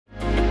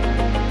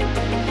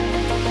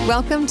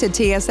Welcome to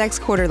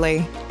TSX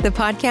Quarterly, the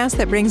podcast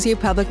that brings you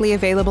publicly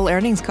available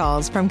earnings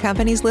calls from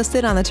companies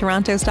listed on the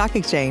Toronto Stock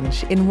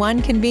Exchange in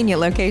one convenient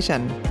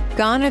location.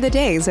 Gone are the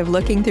days of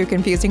looking through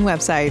confusing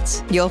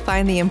websites. You'll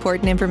find the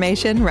important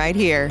information right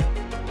here.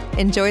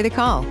 Enjoy the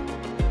call.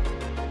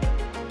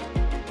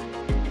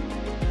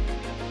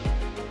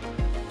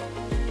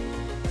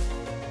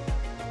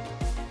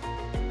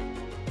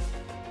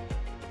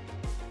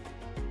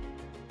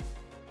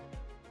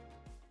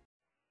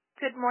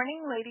 Good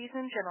morning, ladies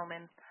and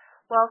gentlemen.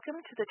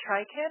 Welcome to the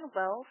Trican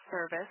Well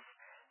Service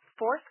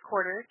Fourth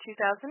Quarter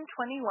 2021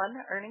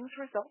 Earnings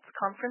Results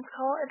Conference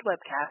Call and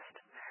Webcast.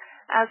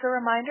 As a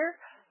reminder,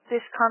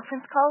 this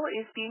conference call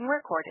is being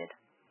recorded.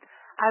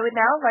 I would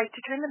now like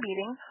to turn the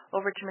meeting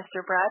over to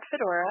Mr. Brad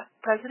Fedora,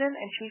 President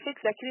and Chief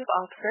Executive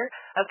Officer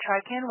of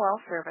Trican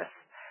Well Service.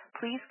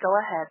 Please go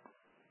ahead.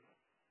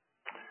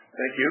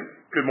 Thank you.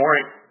 Good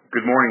morning.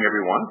 Good morning,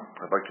 everyone.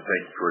 I'd like to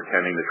thank you for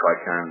attending the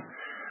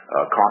Trican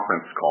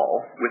conference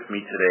call. With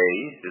me today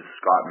is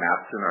Scott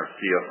Matson, our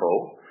CFO,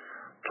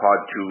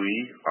 Todd Toohey,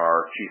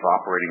 our Chief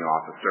Operating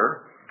Officer,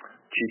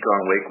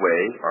 Trican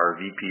Wakeway,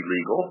 our VP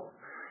Legal,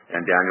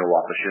 and Daniel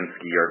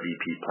Wapashinsky, our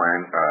VP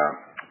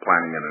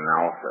Planning and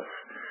Analysis.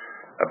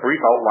 A brief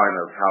outline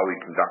of how we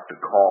conduct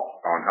the call,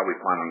 on how we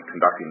plan on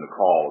conducting the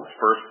call is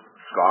first,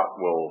 Scott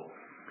will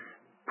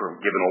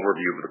give an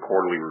overview of the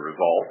quarterly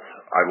results.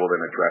 I will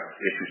then address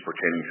issues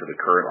pertaining to the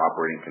current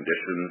operating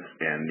conditions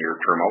and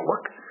near-term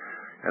outlook.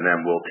 And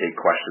then we'll take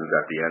questions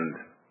at the end.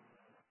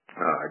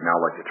 I'd now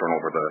like to turn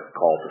over the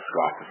call to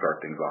Scott to start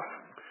things off.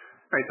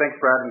 All right, thanks,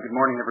 Brad, and good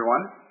morning,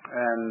 everyone.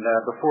 And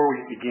before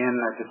we begin,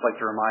 I'd just like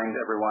to remind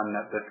everyone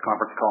that this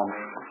conference call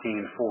may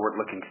contain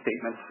forward-looking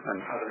statements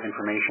and other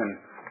information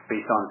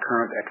based on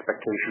current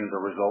expectations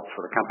or results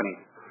for the company.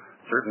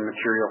 Certain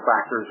material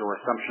factors or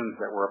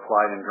assumptions that were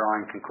applied in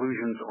drawing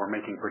conclusions or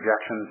making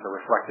projections are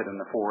reflected in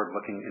the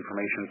forward-looking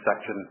information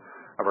section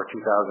of our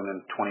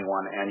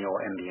 2021 annual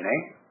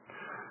MD&A.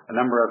 A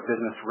number of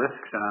business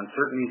risks and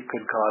uncertainties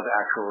could cause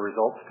actual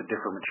results to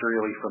differ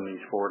materially from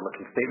these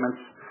forward-looking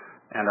statements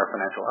and our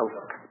financial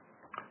outlook.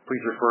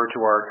 Please refer to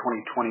our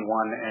 2021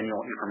 annual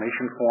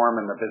information form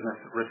in the business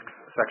risks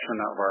section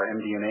of our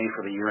MD&A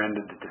for the year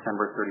ended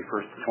December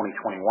 31st,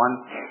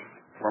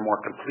 2021 for a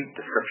more complete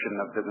description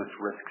of business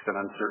risks and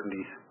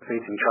uncertainties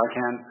facing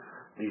Trican.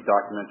 These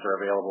documents are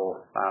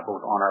available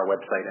both on our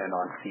website and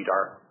on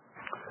SEDAR.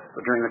 So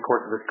during the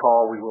course of this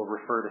call, we will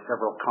refer to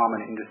several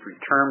common industry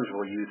terms.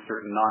 We'll use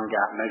certain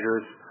non-GAAP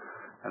measures,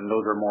 and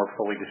those are more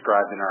fully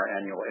described in our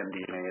annual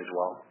MD&A as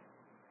well.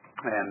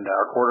 And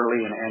our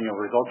quarterly and annual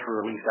results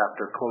were released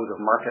after close of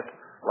market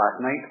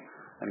last night,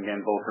 and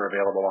again, both are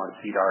available on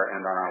SEDAR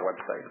and on our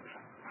website.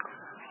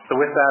 So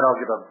with that, I'll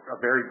give a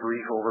very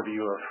brief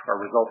overview of our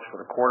results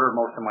for the quarter.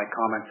 Most of my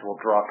comments will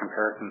draw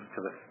comparisons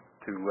to the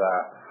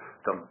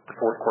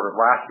fourth quarter of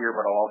last year,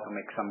 but I'll also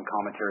make some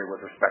commentary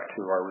with respect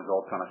to our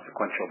results on a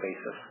sequential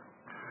basis.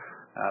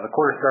 The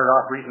quarter started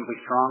off reasonably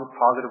strong,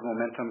 positive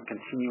momentum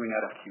continuing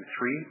out of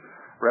Q3.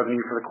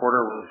 Revenue for the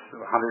quarter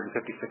was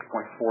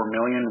 $156.4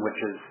 million, which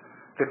is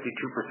 52%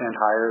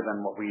 higher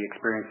than what we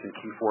experienced in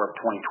Q4 of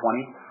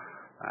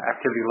 2020.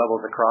 Activity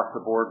levels across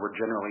the board were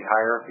generally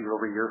higher year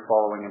over year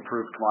following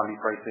improved commodity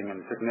pricing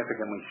and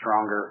significantly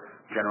stronger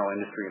general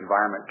industry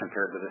environment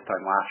compared to this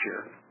time last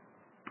year.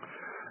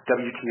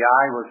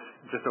 WTI was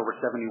just over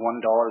 $71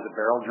 a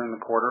barrel during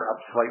the quarter, up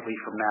slightly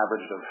from an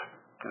average of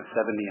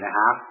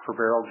 $70.5 per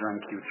barrel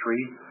during Q3,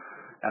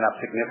 and up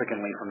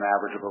significantly from an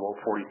average of about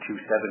 $42.70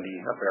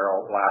 a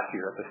barrel last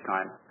year at this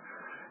time.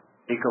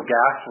 AECO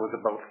gas was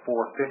about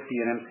 $4.50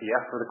 an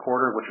MCF for the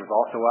quarter, which was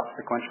also up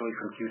sequentially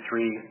from Q3,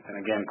 and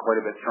again quite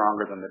a bit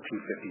stronger than the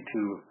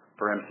 $2.52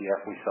 per MCF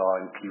we saw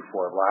in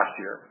Q4 of last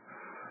year.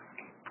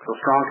 So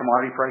strong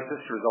commodity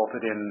prices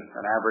resulted in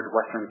an average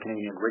Western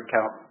Canadian rig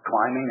count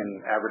climbing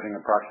and averaging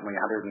approximately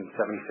 176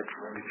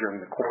 rigs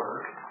during the quarter,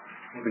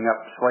 moving up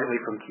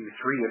slightly from Q3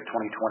 of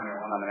 2021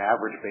 on an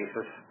average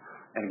basis,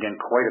 and again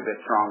quite a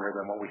bit stronger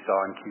than what we saw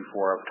in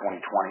Q4 of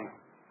 2020.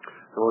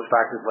 So those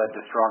factors led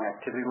to strong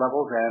activity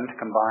levels and,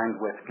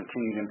 combined with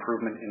continued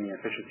improvement in the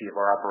efficiency of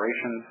our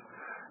operations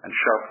and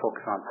sharp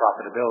focus on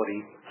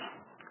profitability,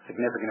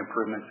 significant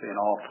improvements in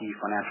all key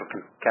financial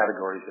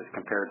categories as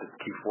compared to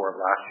Q4 of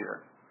last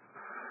year.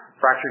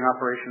 Fracturing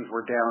operations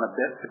were down a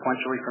bit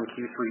sequentially from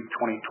Q3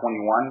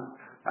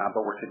 2021, but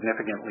were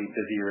significantly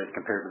busier as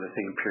compared to the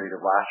same period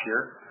of last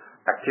year.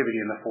 Activity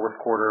in the fourth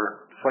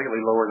quarter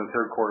slightly lower than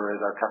third quarter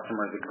as our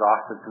customers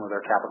exhausted some of their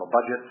capital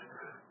budgets,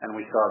 and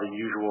we saw the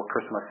usual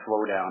Christmas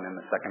slowdown in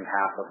the second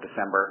half of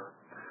December.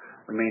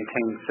 We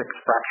maintained 6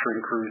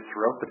 fracturing crews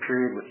throughout the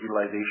period, with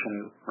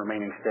utilization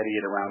remaining steady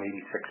at around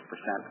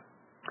 86%.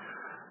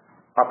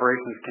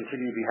 Operations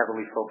continue to be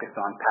heavily focused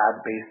on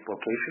pad-based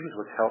locations,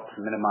 which helps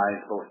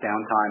minimize both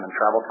downtime and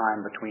travel time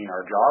between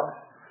our jobs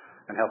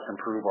and helps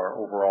improve our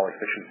overall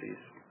efficiencies.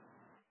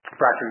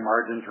 Fracturing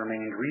margins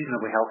remained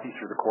reasonably healthy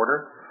through the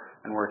quarter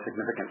and were a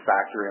significant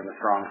factor in the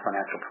strong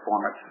financial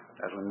performance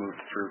as we moved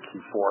through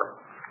Q4.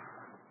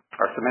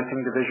 Our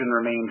cementing division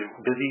remained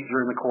busy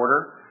during the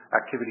quarter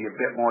activity a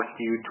bit more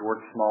skewed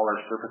towards smaller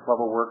surface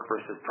level work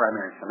versus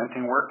primary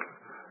cementing work.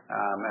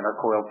 And our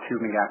coiled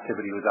tubing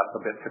activity was up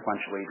a bit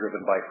sequentially,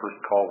 driven by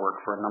first call work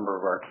for a number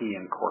of our key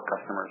and core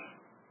customers.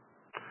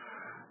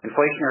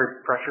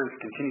 Inflationary pressures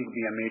continue to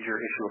be a major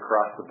issue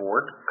across the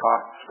board.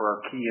 Costs for our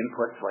key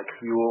inputs like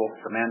fuel,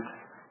 cement,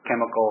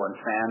 chemical, and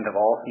sand have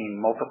all seen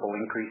multiple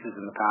increases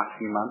in the past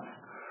few months,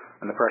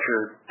 and the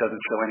pressure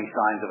doesn't show any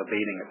signs of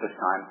abating at this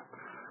time.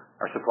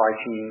 Our supply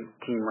team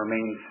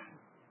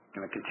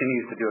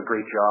continues to do a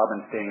great job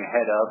in staying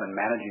ahead of and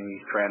managing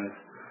these trends,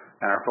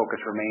 and our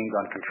focus remains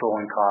on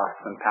controlling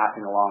costs and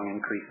passing along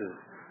increases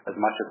as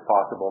much as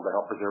possible to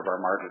help preserve our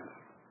margins.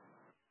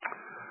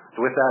 So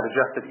with that,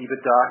 adjusted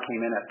EBITDA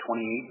came in at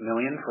 $28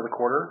 million for the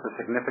quarter, a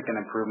significant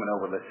improvement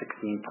over the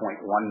 $16.1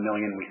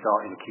 million we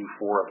saw in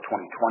Q4 of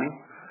 2020.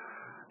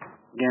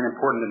 Again,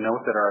 important to note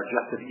that our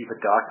adjusted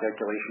EBITDA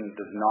calculation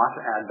does not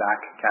add back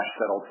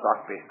cash-settled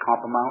stock-based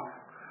comp amounts,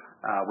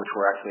 which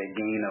were actually a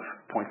gain of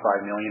 $0.5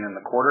 million in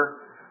the quarter.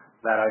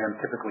 That item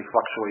typically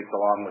fluctuates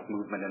along with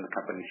movement in the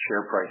company's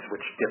share price,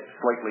 which dipped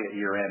slightly at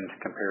year-end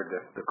compared to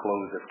the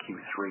close of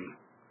Q3.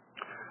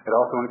 It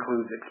also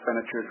includes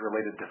expenditures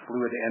related to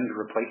fluid end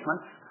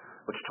replacements,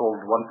 which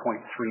totaled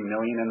 $1.3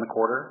 million in the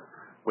quarter,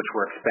 which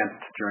were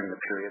expensed during the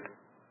period.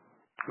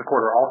 The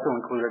quarter also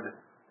included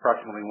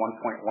approximately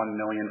 $1.1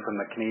 million from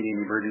the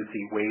Canadian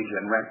Emergency Wage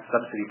and Rent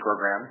Subsidy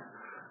Program,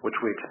 which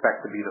we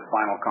expect to be the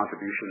final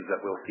contributions that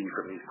we'll see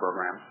from these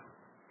programs.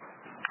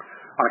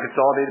 On a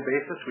consolidated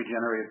basis, we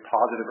generated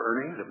positive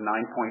earnings of $9.7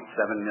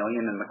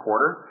 million in the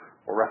quarter,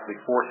 or roughly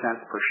 4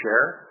 cents per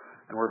share,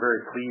 and we're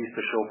very pleased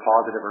to show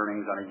positive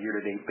earnings on a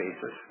year-to-date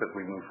basis as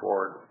we move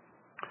forward.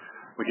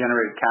 We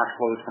generated cash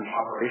flows from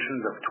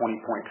operations of $20.5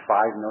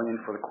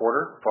 million for the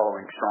quarter,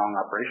 following strong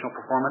operational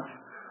performance,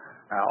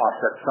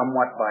 offset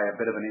somewhat by a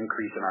bit of an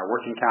increase in our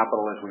working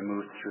capital as we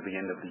moved through the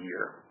end of the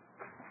year.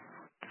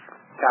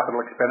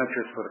 Capital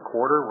expenditures for the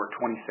quarter were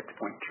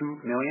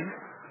 $26.2 million,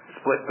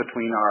 split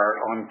between our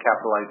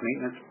uncapitalized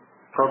maintenance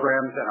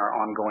programs and our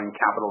ongoing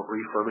capital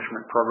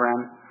refurbishment program.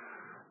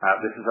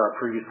 This is our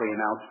previously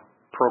announced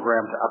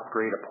program to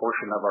upgrade a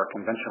portion of our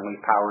conventionally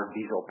powered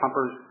diesel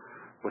pumpers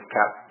with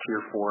Cat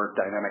Tier 4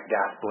 dynamic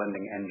gas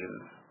blending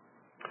engines.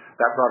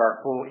 That brought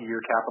our full year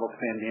capital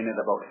spend in at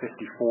about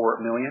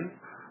 $54 million,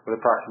 with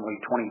approximately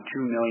 $22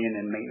 million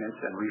in maintenance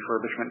and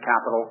refurbishment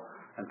capital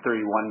and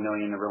 $31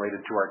 million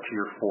related to our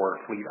Tier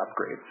 4 fleet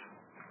upgrades.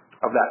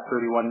 Of that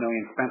 $31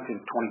 million spent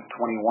in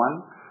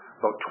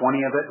 2021, about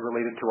 20 of it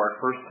related to our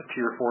first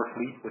Tier 4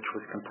 fleet, which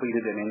was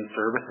completed and in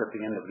service at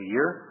the end of the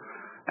year,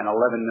 and $11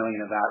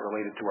 million of that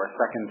related to our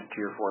second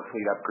Tier 4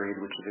 fleet upgrade,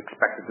 which is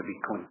expected to be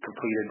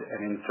completed and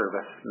in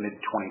service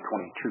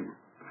mid-2022.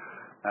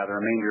 The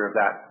remainder of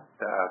that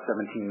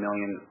 $17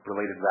 million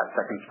related to that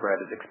second spread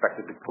is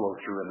expected to flow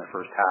through in the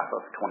first half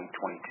of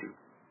 2022.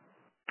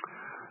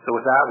 So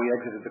with that, we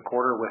exited the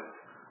quarter with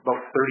about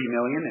 $30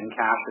 million in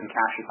cash and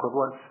cash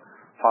equivalents,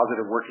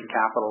 positive working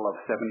capital of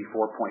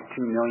 $74.2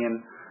 million,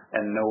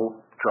 and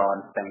no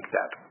drawn bank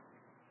debt.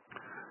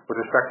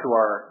 With respect to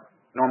our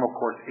normal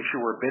course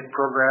issuer bid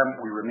program,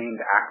 we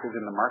remained active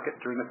in the market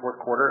during the fourth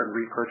quarter and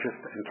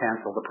repurchased and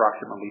canceled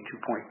approximately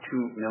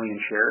 2.2 million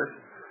shares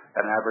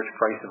at an average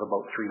price of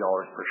about $3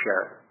 per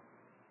share.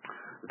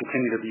 We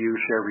continue to view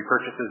share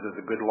repurchases as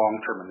a good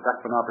long-term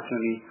investment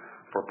opportunity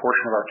for a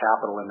portion of our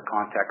capital in the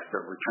context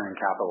of returning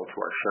capital to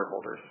our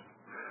shareholders.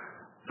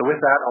 So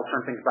with that, I'll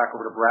turn things back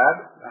over to Brad,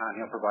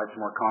 and he'll provide some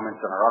more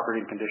comments on our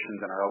operating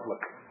conditions and our outlook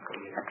for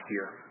the next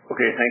year.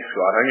 Okay, thanks,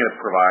 Scott. I'm going to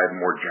provide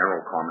more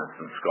general comments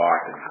than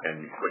Scott, and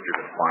what you're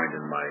going to find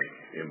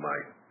in my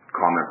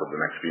comments over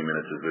the next few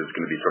minutes is there's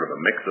going to be sort of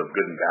a mix of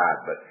good and bad,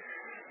 but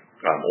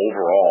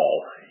overall,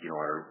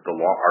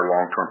 our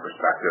long-term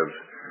perspective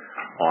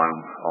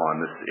on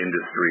this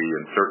industry,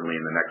 and certainly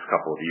in the next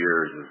couple of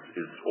years,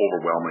 is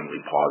overwhelmingly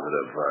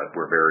positive.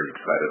 We're very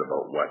excited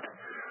about what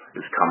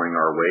is coming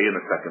our way in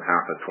the second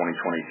half of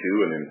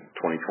 2022 and in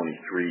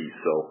 2023.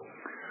 So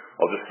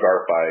I'll just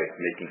start by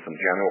making some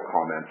general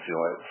comments.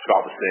 As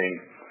Scott was saying,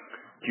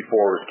 Q4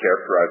 was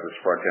characterized as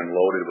front-end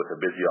loaded with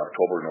a busy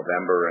October,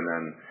 November,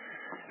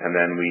 and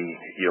then we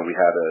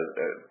had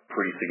a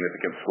pretty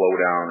significant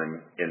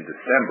slowdown in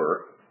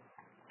December.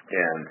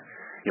 And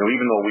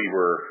even though we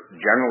were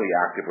generally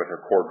active with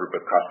our core group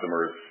of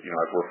customers,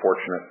 as we're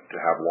fortunate to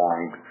have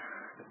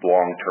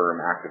long-term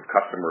active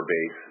customer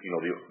base,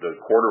 the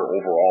quarter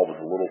overall was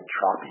a little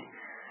choppy.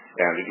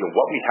 And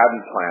what we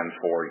hadn't planned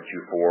for in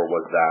Q4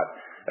 was that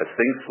as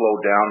things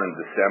slowed down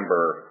in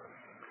December,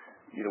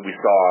 we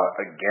saw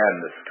again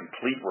this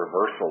complete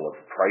reversal of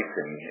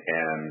pricing,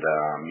 and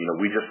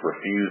we just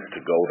refused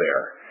to go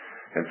there.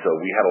 And so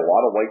we had a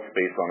lot of white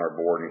space on our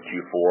board in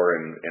Q4,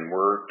 and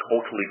we're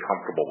totally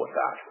comfortable with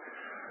that.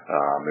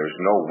 There's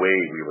no way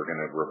we were going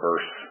to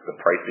reverse the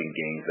pricing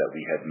gains that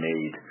we had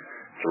made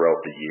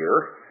throughout the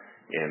year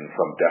in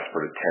some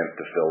desperate attempt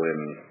to fill in,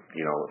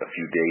 a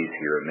few days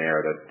here and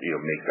there that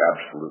makes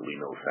absolutely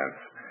no sense.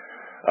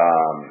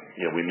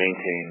 We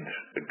maintained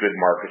a good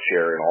market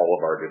share in all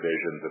of our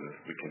divisions, and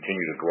we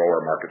continue to grow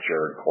our market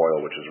share in coil,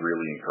 which is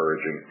really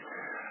encouraging.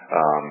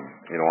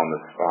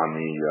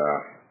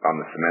 On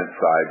the cement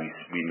side,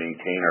 we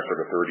maintain our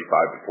sort of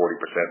 35 to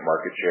 40%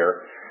 market share,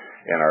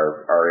 and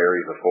our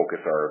areas of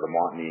focus are the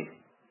Montney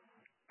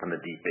and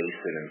the Deep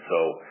Basin. And so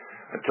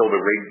until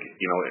the rig,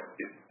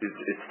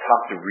 it's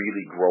tough to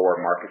really grow our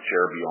market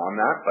share beyond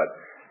that, but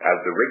as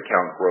the rig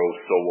count grows,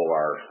 so will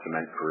our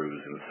cement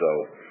crews. And so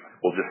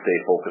we'll just stay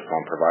focused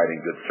on providing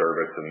good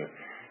service,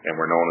 and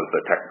we're known as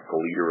the technical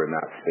leader in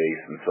that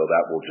space, and so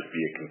that will just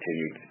be a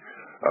continued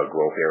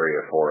growth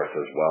area for us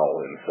as well.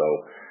 And so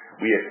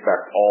we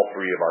expect all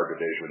three of our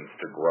divisions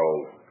to grow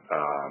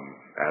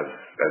as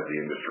the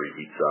industry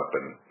heats up.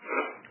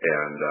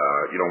 And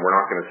we're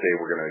not going to say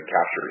we're going to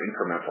capture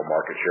incremental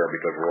market share,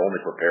 because we're only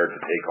prepared to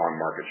take on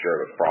market share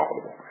that's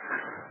profitable.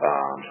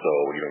 So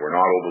we're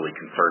not overly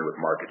concerned with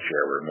market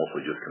share. We're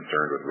mostly just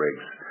concerned with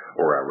rigs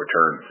or our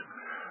returns.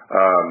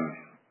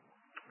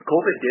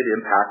 COVID did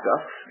impact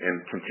us and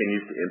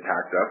continues to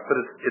impact us, but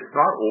it's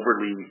not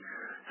overly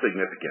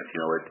significant.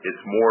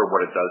 It's more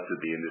what it does to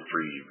the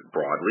industry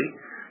broadly.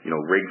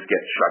 Rigs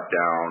get shut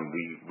down.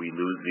 We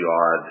lose the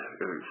odd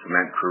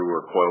cement crew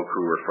or coil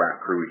crew or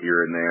frac crew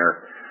here and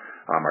there.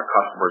 Our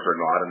customers are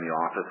not in the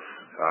office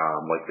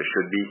like they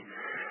should be.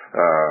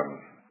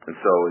 And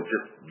so it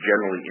just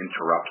generally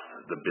interrupts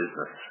the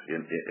business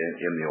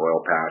in the oil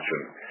patch.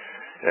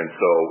 And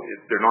so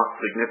they're not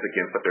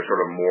significant, but they're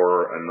sort of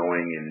more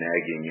annoying and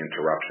nagging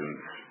interruptions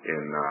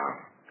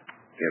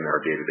in our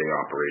day-to-day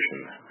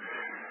operations.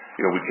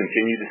 We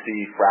continue to see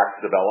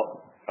fracs develop.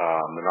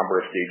 The number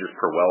of stages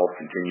per well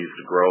continues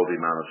to grow. The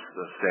amount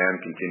of sand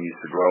continues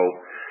to grow.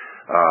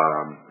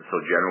 So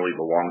generally,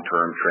 the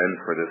long-term trends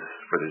for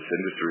this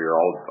industry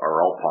are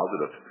all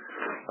positive.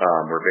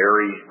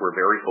 We're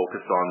very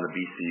focused on the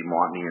BC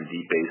Montney and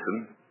Deep Basin.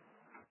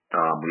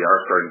 We are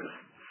starting to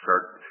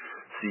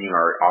seeing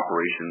our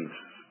operations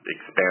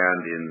expand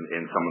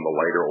in some of the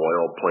lighter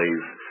oil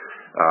plays,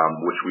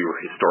 which we were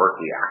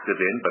historically active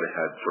in, but it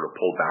had sort of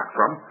pulled back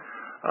from.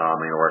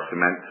 Our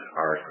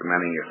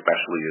cementing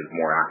especially is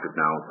more active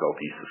now in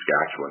Southeast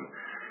Saskatchewan.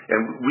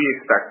 And we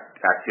expect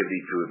activity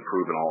to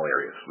improve in all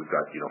areas. We've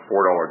got, $4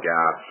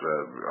 gas,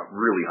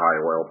 really high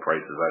oil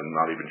prices. I'm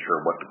not even sure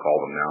what to call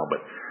them now,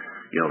 but,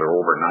 they're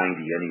over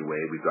 90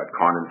 anyway. We've got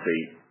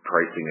condensate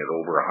pricing at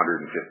over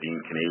 115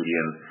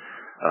 Canadian.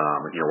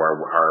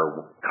 Our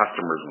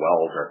customers'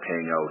 wells are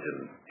paying out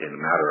in a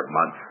matter of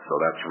months, so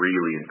that's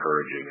really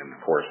encouraging. And of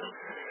course,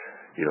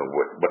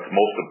 what's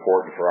most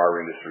important for our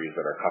industry is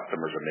that our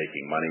customers are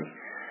making money,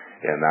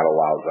 and that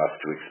allows us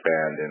to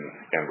expand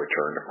and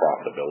return to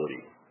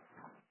profitability.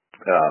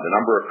 The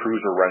number of crews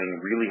we're running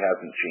really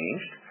hasn't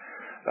changed.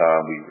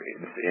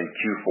 In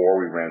Q4,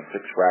 we ran 6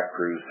 frac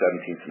crews,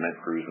 17 cement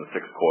crews, and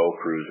 6 coil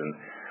crews, and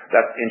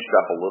that's inched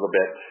up a little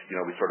bit.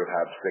 We sort of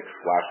have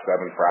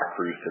 6/7 frac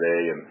crews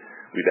today, and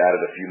we've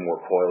added a few more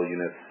coil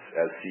units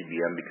as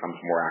CBM becomes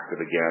more active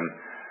again,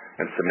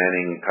 and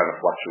cementing kind of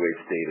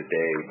fluctuates day to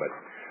day. But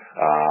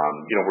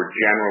we're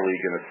generally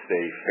going to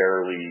stay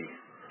fairly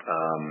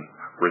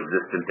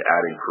resistant to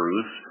adding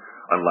crews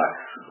unless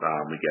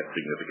we get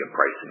significant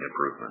pricing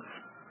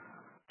improvements.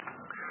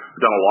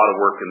 We've done a lot of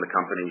work in the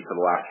company for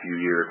the last few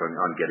years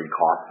on getting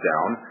costs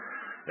down,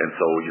 and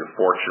so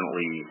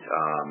fortunately,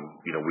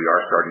 we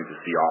are starting to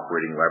see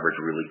operating leverage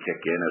really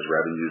kick in as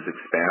revenues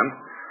expand,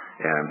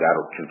 and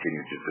that'll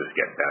continue to just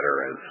get better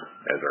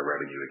as our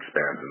revenue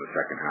expands in the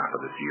second half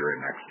of this year and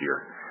next year.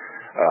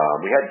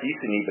 We had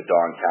decent EBITDA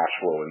and cash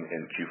flow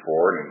in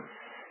Q4,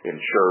 and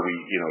sure,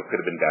 it could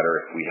have been better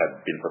if we had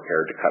been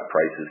prepared to cut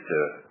prices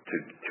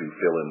to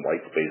fill in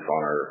white space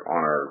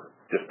on our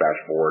dispatch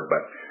board.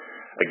 But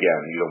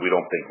again, we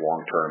don't think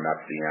long term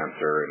that's the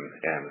answer,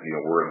 and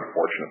we're in a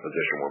fortunate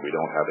position where we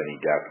don't have any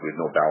debt, we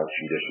have no balance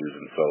sheet issues,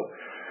 and so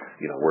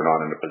we're not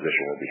in a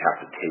position where we have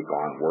to take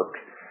on work,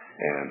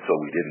 and so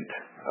we didn't.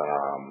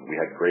 We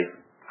had great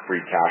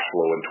free cash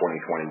flow in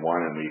 2021,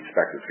 and we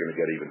expect it's going to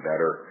get even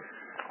better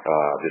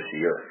this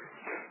year.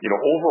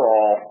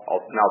 Overall,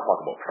 I'll now talk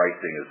about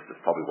pricing. Is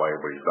probably why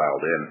everybody's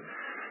dialed in.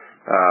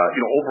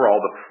 Overall,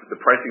 the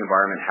pricing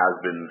environment has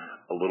been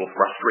a little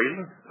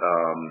frustrating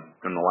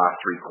in the last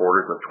 3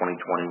 quarters of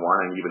 2021,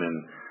 and even in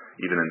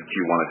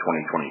Q1 of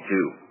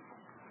 2022.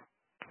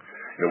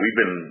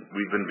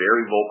 We've been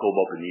very vocal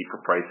about the need for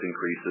price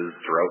increases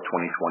throughout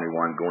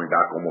 2021, going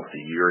back almost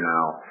a year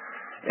now,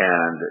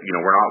 and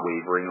we're not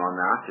wavering on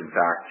that. In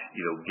fact,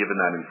 given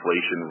that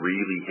inflation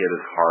really hit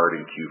us hard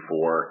in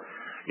Q4,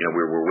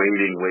 we were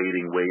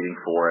waiting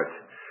for it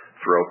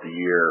throughout the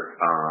year,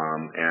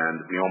 and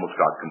we almost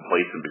got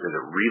complacent because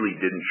it really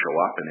didn't show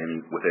up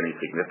with any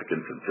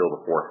significance until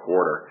the fourth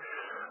quarter.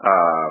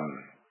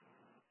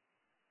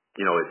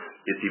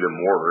 It's even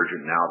more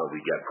urgent now that we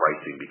get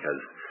pricing,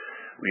 because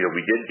we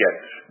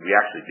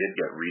actually did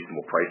get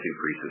reasonable price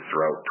increases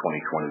throughout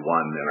 2021,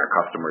 and our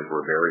customers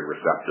were very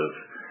receptive,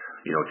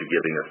 to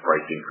giving us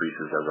price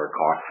increases as our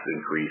costs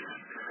increase.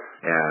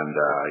 And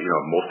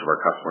most of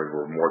our customers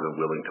were more than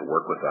willing to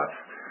work with us.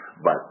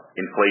 but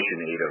inflation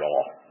ate it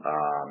all.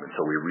 And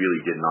so we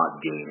really did not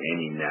gain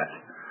any net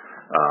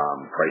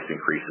price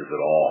increases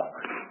at all.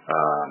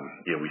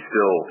 We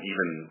still,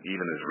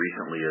 even as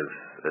recently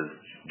as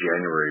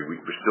January,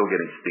 we're still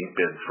getting stink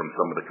bids from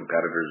some of the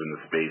competitors in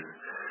the space,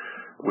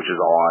 which is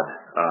odd.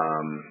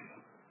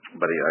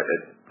 But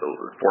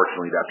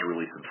fortunately, that's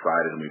really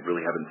subsided, and we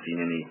really haven't seen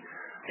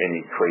any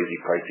crazy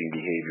pricing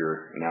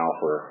behavior now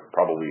for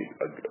probably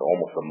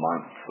almost a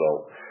month. So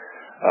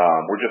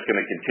we're just going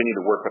to continue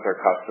to work with our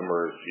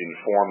customers,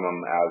 inform them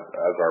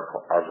as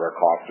our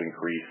costs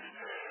increase.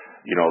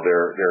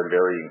 They're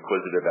very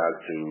inquisitive as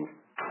to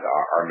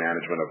our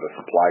management of the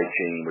supply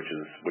chain,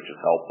 which is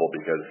helpful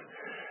because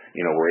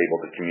we're able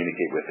to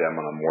communicate with them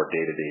on a more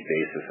day-to-day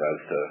basis as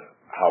to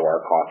how our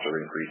costs are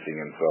increasing,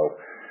 and so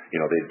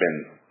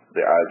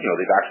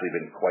they've actually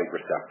been quite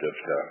receptive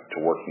to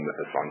working with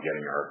us on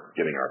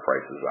getting our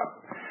prices up.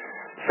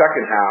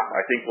 Second half,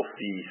 I think we'll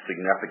see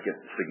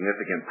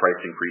significant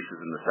price increases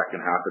in the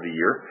second half of the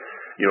year.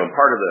 And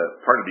part of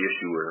the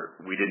issue where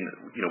we've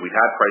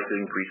had price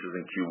increases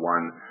in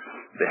Q1.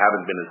 They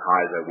haven't been as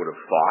high as I would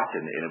have thought,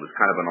 and it was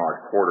kind of an odd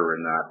quarter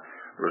in that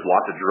there was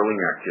lots of drilling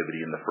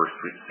activity in the first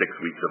 6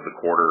 weeks of the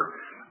quarter,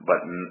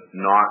 but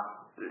not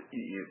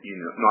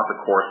the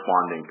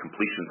corresponding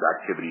completions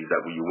activities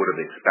that we would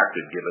have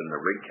expected given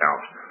the rig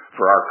count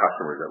for our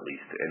customers, at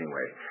least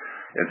anyway.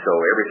 And so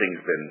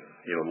everything's been,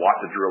 lots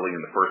of drilling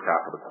in the first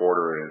half of the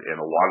quarter, and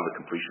a lot of the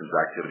completions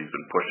activity has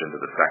been pushed into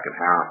the second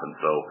half. And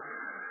so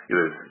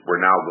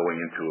we're now going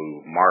into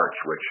March,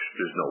 which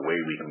there's no way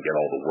we can get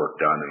all the work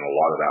done, and a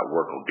lot of that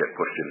work will get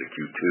pushed into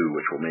Q2,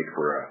 which will make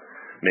for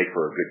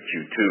a good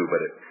Q2.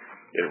 But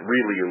it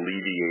really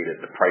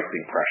alleviated the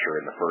pricing pressure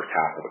in the first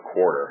half of the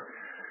quarter.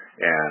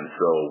 And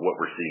so what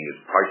we're seeing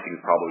is pricing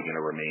is probably going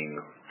to remain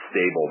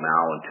stable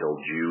now until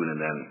June, and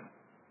then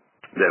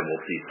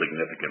we'll see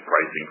significant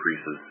price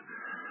increases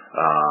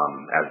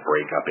as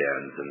breakup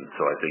ends. And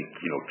so I think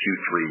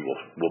Q3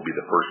 will be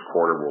the first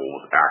quarter where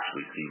we'll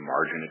actually see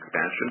margin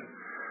expansion.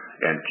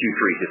 And Q3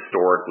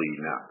 historically,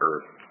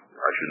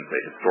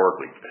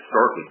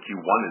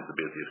 Q1 is the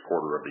busiest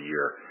quarter of the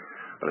year.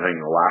 But I think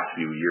in the last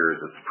few years,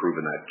 it's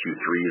proven that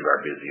Q3 is our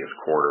busiest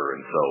quarter.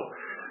 And so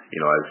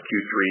as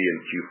Q3 and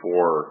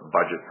Q4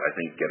 budgets, I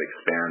think, get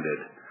expanded,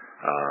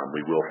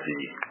 we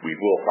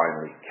will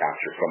finally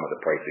capture some of the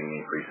pricing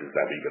increases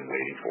that we've been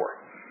waiting for.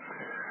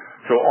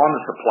 So on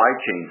the supply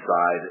chain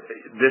side,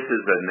 this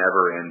is a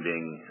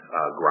never-ending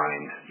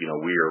grind.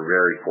 We are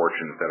very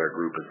fortunate that our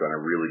group has done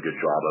a really good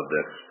job of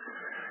this.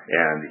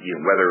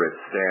 And whether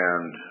it's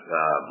sand,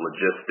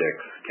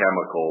 logistics,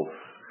 chemicals,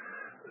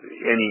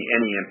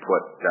 any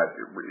input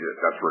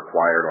that's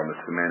required on the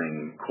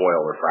cementing,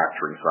 coil, or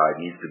fracturing side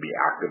needs to be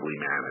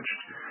actively managed.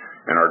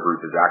 And our group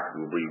is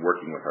actively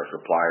working with our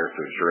suppliers to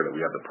ensure that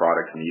we have the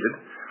products needed,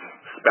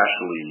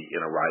 especially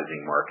in a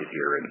rising market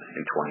here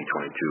in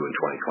 2022 and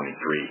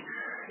 2023.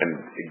 And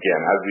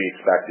again, as we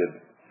expected,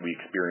 we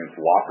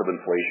experienced lots of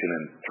inflation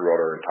throughout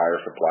our entire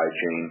supply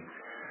chain.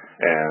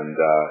 And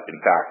in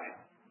fact,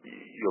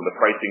 the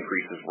price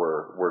increases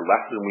were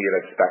less than we had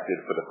expected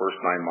for the first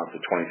 9 months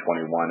of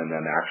 2021, and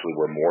then actually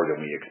were more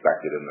than we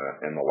expected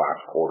in the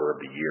last quarter of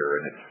the year.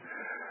 And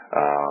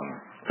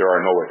there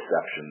are no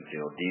exceptions.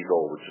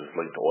 Diesel, which is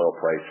linked to oil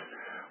price,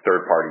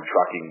 third-party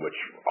trucking, which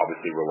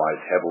obviously relies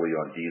heavily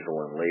on diesel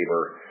and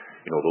labor,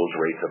 those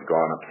rates have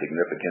gone up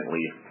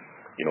significantly.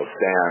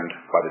 Sand,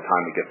 by the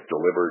time it gets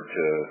delivered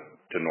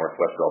to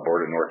Northwest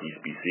Alberta,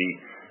 Northeast BC,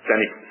 70%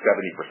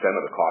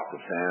 of the cost of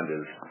sand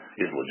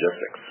is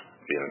logistics,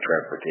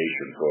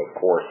 transportation. So of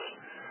course,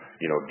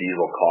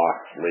 diesel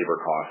costs, labor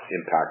costs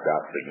impact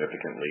that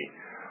significantly.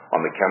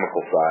 On the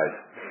chemical side,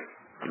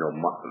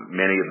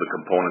 many of the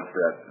components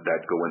that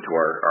go into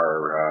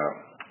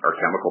our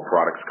chemical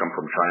products come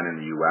from China and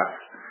the U.S.,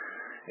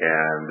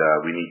 and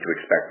we need to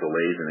expect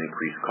delays and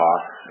increased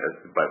costs.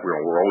 But we're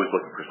always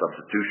looking for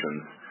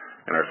substitutions,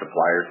 and our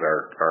suppliers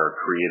are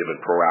creative and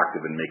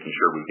proactive in making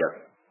sure we get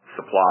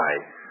supply.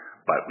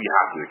 But we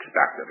have to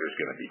expect that there's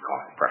going to be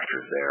cost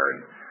pressures there, and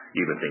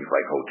even things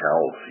like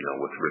hotels,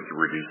 with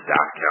reduced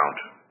staff count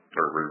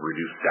or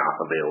reduced staff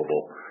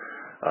available,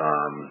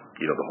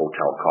 the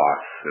hotel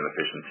costs and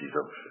efficiencies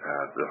of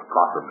the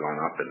costs have gone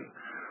up, and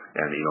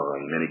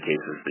in many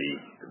cases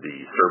the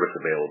service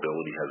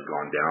availability has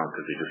gone down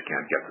because they just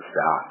can't get the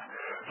staff.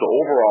 So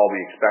overall,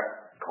 we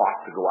expect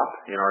costs to go up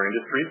in our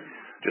industry,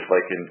 just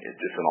like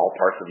in all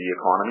parts of the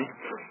economy.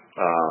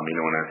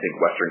 And I think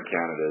Western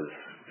Canada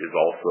is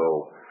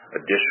also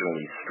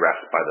additionally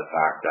stressed by the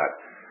fact that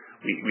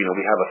we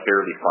have a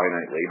fairly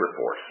finite labor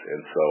force,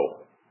 and so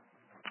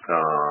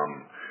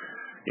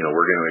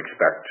we're going to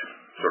expect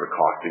sort of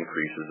cost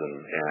increases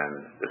and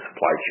the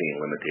supply chain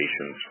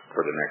limitations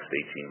for the next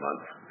 18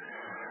 months.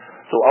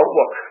 So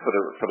outlook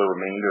for the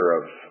remainder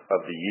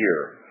of the year,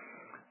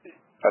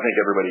 I think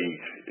everybody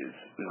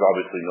is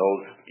obviously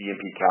knows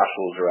E&P cash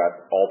flows are at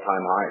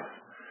all-time highs,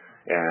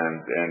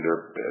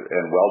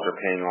 and wells are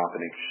paying off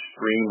in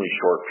extremely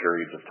short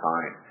periods of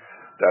time.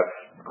 That's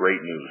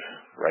great news,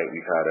 right?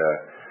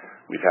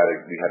 we've had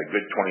a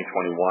good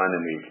 2021,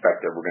 and we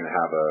expect that we're going to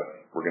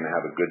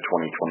have a good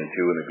 2022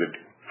 and a good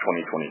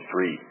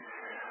 2023.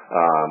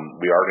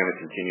 We are going to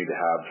continue to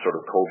have sort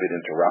of COVID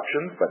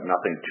interruptions, but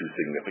nothing too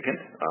significant.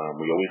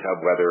 We always have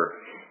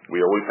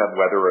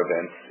weather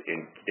events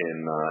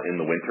in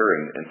the winter,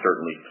 and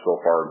certainly so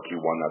far in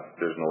Q1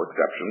 there's no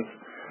exceptions.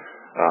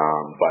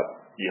 But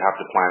you have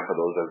to plan for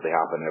those as they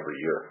happen every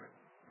year.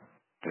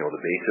 The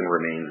basin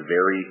remains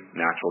very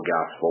natural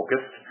gas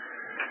focused,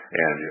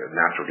 and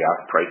natural gas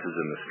prices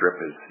in the strip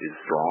is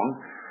strong.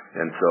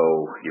 And so,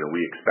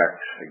 we expect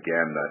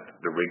again that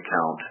the rig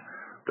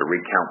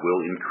count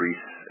will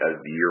increase as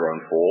the year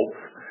unfolds.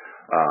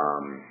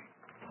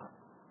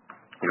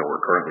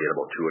 We're currently at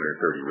about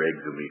 230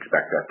 rigs, and we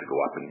expect that to go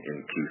up in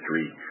Q3.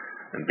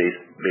 And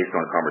based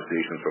on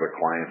conversations with our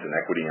clients and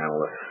equity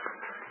analysts,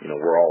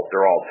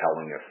 they're all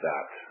telling us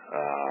that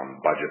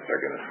budgets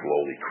are going to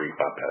slowly creep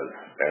up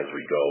as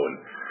we go, and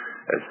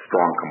as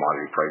strong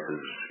commodity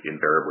prices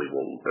invariably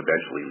will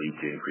eventually lead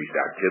to increased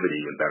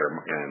activity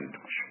and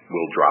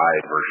will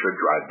drive or should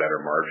drive better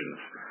margins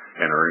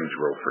and earnings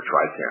growth for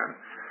Trican.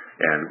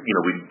 And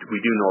we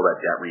do know that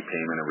debt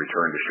repayment and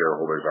return to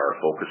shareholders are a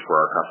focus for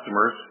our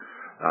customers,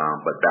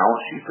 but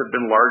balance sheets have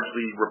been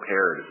largely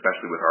repaired,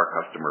 especially with our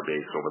customer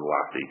base over the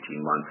last 18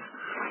 months.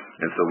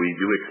 And so we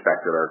do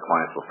expect that our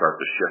clients will start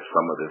to shift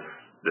some of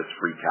this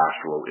free cash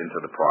flow into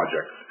the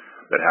projects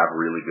that have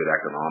really good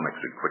economics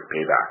and quick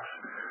paybacks.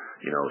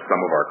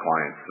 Some of our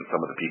clients and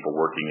some of the people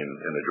working in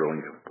the drilling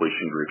and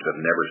completion groups have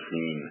never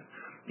seen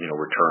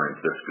returns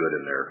this good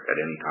at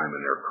any time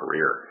in their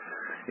career.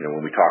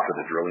 When we talk to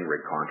the drilling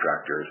rig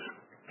contractors,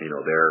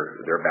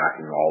 they're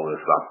backing all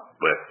this up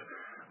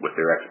with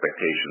their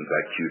expectations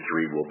that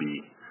Q3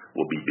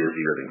 will be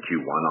busier than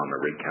Q1 on the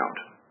rig count.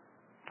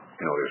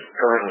 There's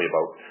currently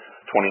about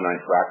 29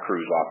 frac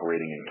crews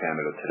operating in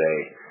Canada today,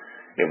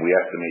 and we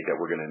estimate that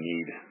we're going to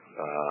need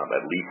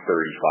at least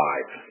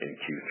 35 in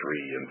Q3,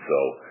 and so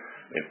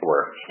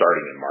we're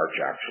starting in March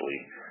actually,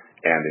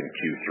 and in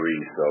Q3.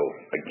 So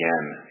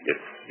again,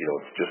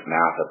 it's just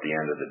math at the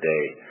end of the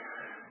day,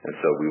 and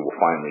so we will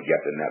finally get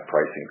the net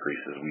price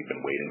increases we've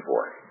been waiting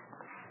for.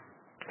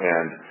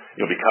 And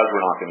because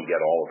we're not going to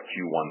get all of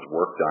Q1's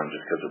work done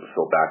just because it was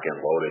so back end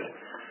loaded,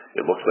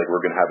 it looks like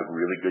we're going to have a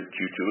really good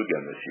Q2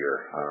 again this year.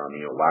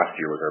 Last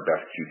year was our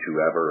best Q2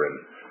 ever, and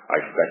I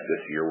expect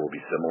this year will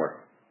be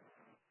similar.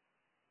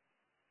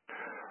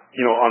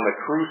 On the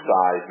crew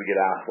side, we get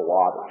asked a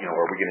lot,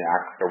 are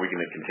we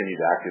going to continue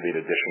to activate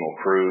additional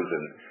crews?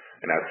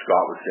 And as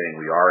Scott was saying,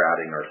 we are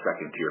adding our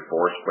second tier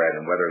 4 spread,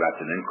 and whether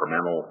that's an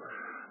incremental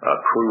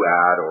crew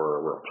add or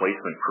a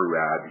replacement crew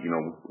add,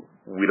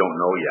 we don't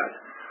know yet.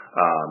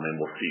 And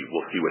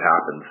we'll see what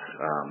happens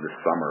this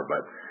summer.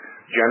 But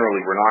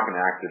generally, we're not going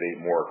to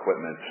activate more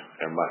equipment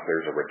unless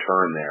there's a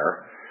return there.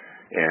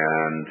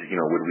 And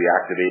would we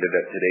activate it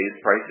at today's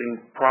pricing?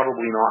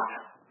 Probably not.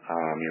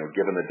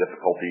 Given the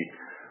difficulty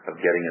of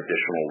getting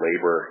additional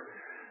labor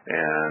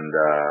and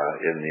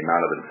in the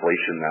amount of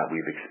inflation that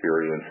we've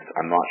experienced,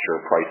 I'm not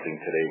sure pricing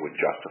today would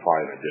justify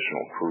an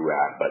additional crew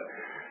add. But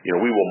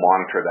we will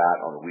monitor that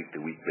on a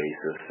week-to-week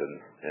basis,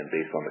 and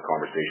based on the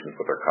conversations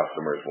with our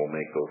customers, we'll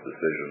make those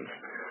decisions.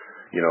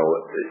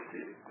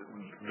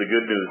 The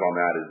good news on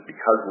that is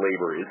because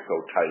labor is so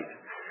tight,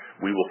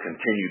 we will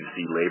continue to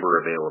see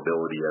labor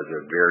availability as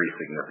a very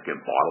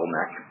significant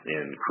bottleneck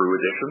in crew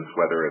additions,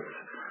 whether it's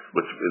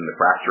in the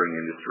fracturing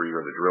industry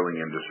or the drilling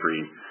industry.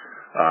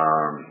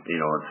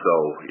 And so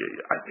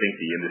I think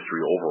the industry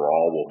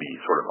overall will be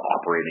sort of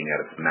operating at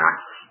its max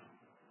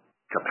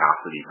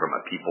capacity from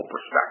a people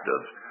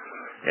perspective.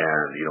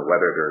 And,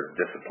 whether they're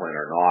disciplined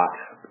or not,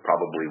 it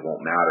probably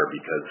won't matter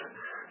because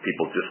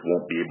people just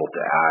won't be able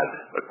to add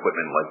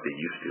equipment like they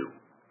used to.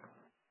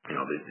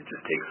 It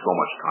just takes so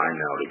much time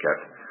now to get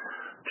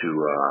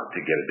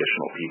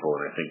additional people.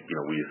 And I think,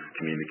 we've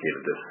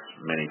communicated this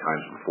many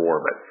times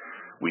before, but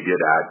we did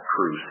add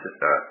crew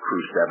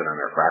 7 on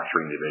our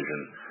fracturing division.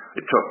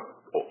 It took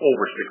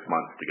over 6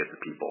 months to get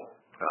the people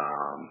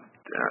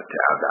to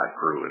add that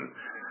crew, and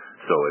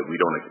so we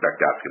don't expect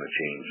that's going to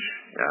change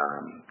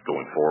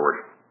going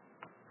forward.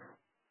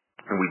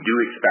 And we do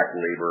expect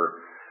labor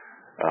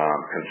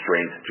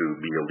constraints to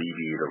be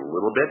alleviated a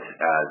little bit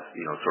as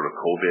sort of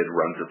COVID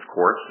runs its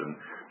course and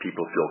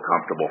people feel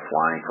comfortable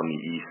flying from the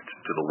east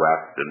to the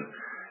west,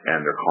 and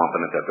they're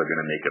confident that they're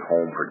going to make it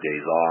home for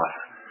days off.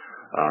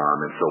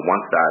 And so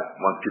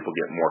once people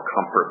get more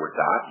comfort with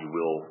that,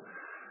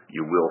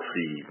 you will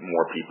see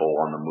more people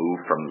on the move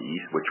from the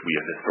east, which we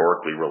have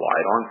historically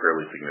relied on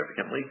fairly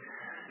significantly.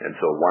 And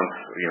so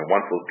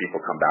once those people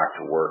come back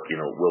to work,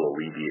 we'll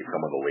alleviate some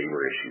of the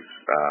labor issues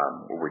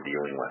we're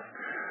dealing with.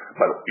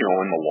 But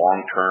in the long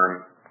term,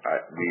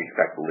 we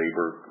expect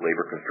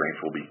labor constraints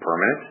will be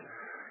permanent,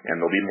 and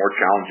they'll be more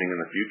challenging in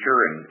the future.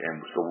 And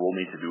so we'll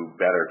need to do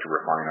better to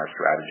refine our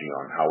strategy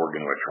on how we're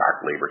going to attract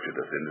labor to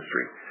this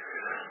industry.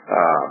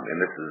 And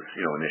this is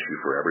an issue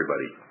for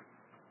everybody.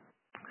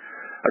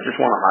 I just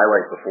want to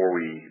highlight before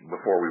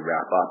we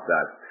wrap up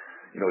that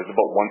It's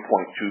about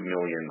 1.2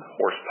 million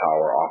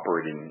horsepower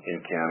operating in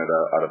Canada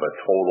out of a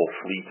total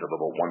fleet of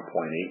about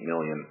 1.8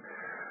 million.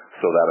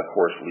 So that, of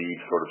course,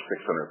 leaves sort of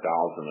 600,000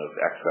 of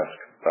excess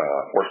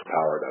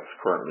horsepower that's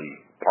currently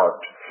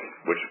parked,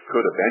 which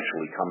could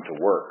eventually come to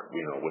work,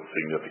 with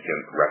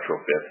significant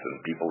retrofits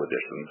and people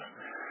additions.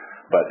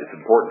 But it's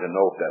important to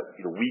note that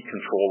we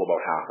control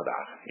about half of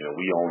that.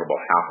 We own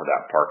about half of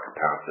that park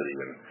capacity,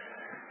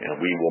 and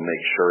we will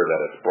make sure that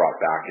it's brought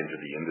back into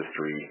the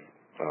industry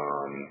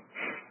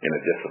in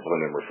a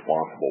disciplined and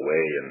responsible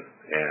way,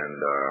 and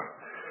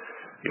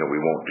we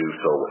won't do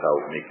so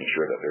without making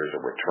sure that there's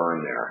a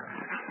return there.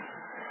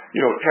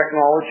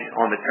 Technology,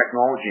 on the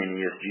technology and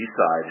ESG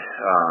side,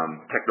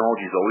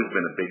 technology has always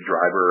been a big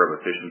driver of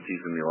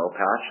efficiencies in the oil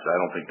patch. I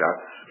don't think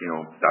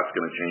that's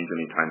going to change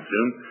anytime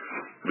soon.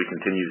 We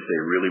continue to stay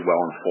really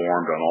well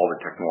informed on all the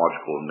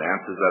technological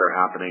advances that are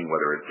happening,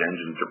 whether it's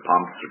engines or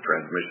pumps or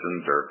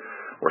transmissions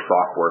or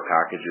software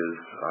packages,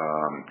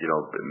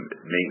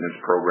 maintenance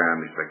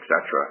programs, etc.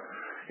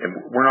 And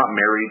we're not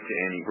married to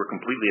we're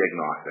completely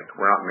agnostic.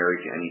 We're not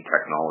married to any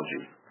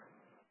technology.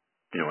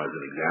 As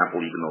an example,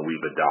 even though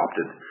we've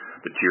adopted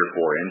the Tier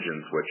 4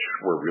 engines, which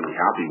we're really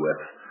happy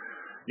with,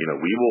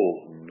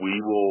 we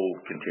will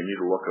continue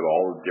to look at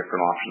all the different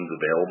options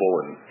available,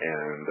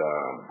 and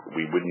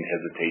we wouldn't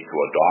hesitate to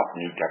adopt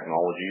new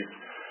technologies.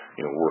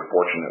 We're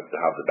fortunate to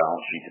have the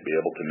balance sheet to be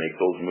able to make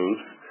those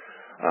moves,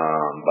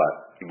 but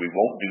we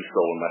won't do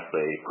so unless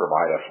they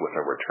provide us with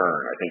a return.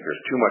 I think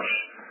there's too much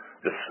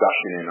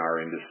discussion in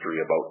our industry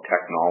about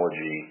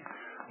technology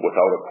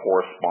without a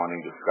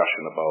corresponding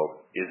discussion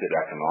about, is it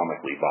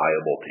economically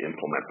viable to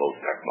implement those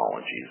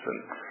technologies?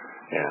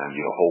 And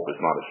hope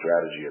is not a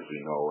strategy, as we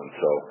know. And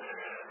so,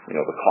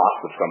 the cost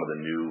of some of the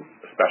new,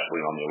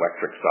 especially on the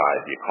electric side,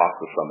 the cost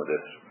of some of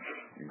this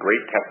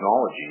great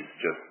technologies,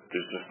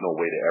 there's just no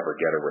way to ever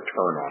get a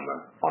return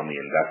on the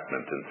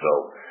investment. And so,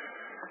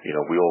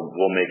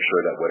 we'll make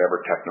sure that whatever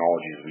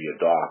technologies we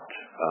adopt,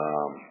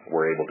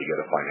 we're able to get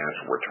a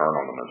financial return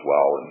on them as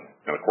well.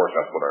 And of course,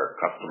 that's what our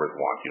customers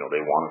want.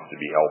 They want us to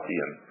be healthy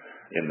and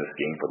in this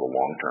game for the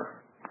long term.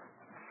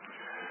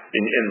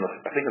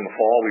 I think in the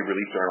fall, we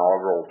released our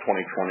inaugural 2020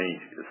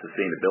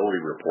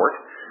 sustainability report.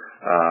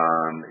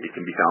 It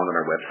can be found on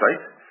our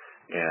website,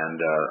 and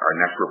our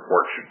next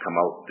report should come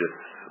out this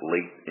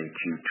late in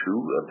Q2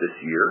 of this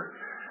year.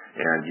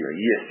 And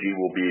ESG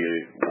will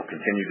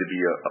continue to be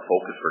a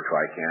focus for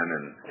Trican,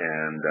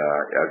 and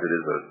as it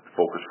is a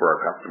focus for our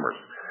customers.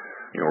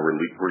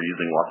 We're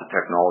using lots of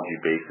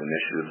technology-based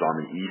initiatives on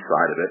the E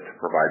side of it to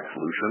provide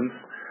solutions,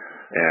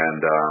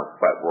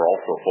 but we're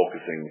also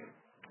focusing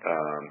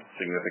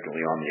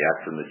significantly on the S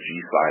and the G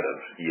side of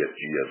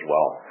ESG as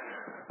well.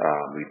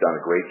 We've done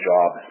a great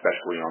job,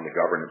 especially on the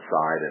governance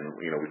side, and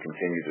we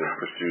continue to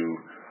pursue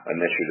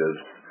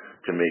initiatives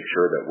to make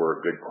sure that we're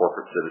a good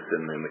corporate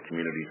citizen in the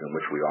communities in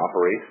which we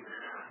operate,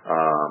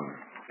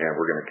 and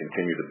we're going to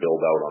continue to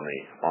build out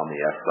on the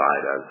S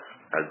side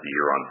as the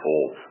year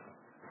unfolds.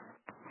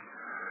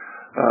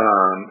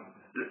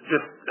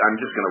 I'm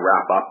just going to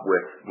wrap up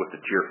with the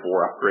Tier 4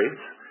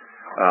 upgrades.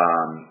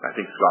 I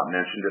think Scott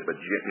mentioned it, but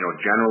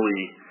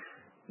generally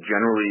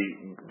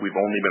we've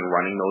only been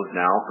running those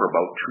now for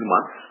about 2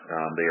 months.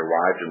 They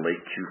arrived in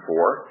late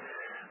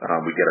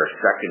Q4. We get our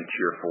second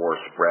Tier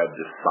 4 spread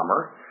this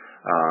summer.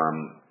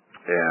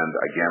 And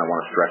again, I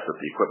want to stress that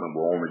the equipment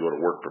will only go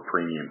to work for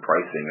premium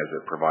pricing as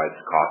it provides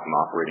cost and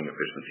operating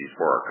efficiencies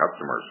for our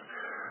customers.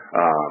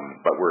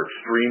 But we're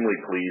extremely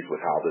pleased with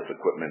how this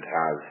equipment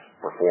has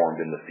performed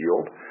in the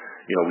field.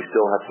 We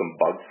still have some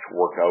bugs to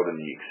work out in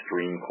the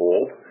extreme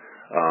cold,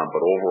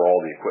 but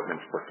overall the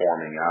equipment's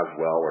performing as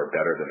well or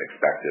better than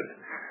expected.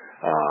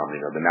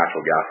 The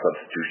natural gas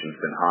substitution's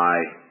been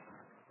high.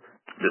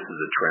 This is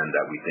a trend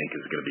that we think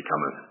is going to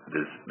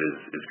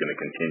is going to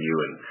continue,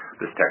 and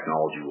this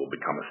technology will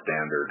become a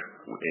standard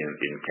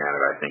in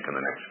Canada, I think, in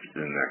the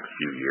next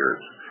few years.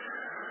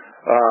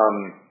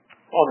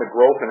 On the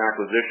growth and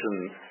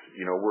acquisitions,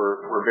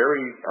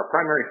 our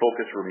primary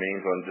focus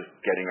remains on just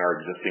getting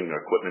our existing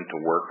equipment to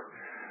work,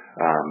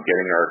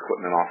 getting our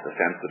equipment off the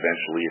fence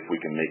eventually if we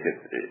can make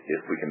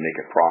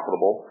it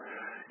profitable.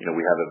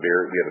 We have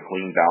a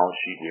clean balance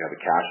sheet. We have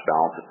a cash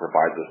balance that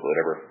provides us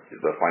whatever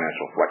the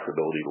financial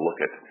flexibility to look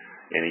at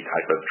any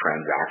type of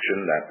transaction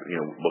that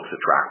looks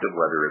attractive,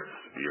 whether it's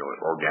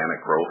organic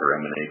growth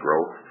or M&A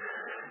growth.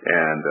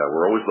 And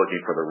we're always looking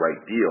for the right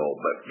deal.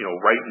 But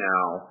right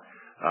now,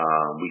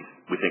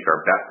 we think our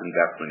best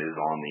investment is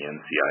on the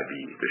NCIB,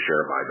 the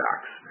share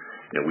buybacks.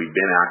 We've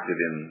been active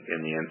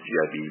in the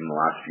NCIB in the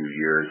last few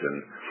years, and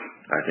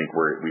I think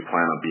we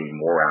plan on being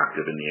more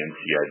active in the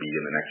NCIB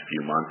in the next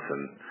few months.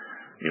 And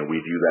we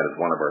view that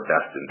as one of our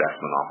best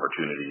investment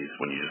opportunities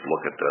when you just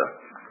look at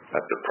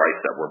the price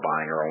that we're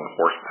buying our own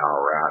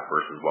horsepower at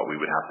versus what we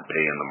would have to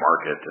pay in the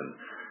market, and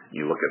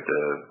you look at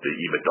the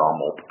EBITDA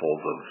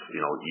multiples of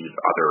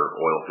other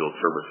oil field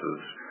services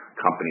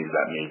companies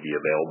that may be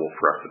available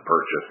for us to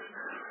purchase.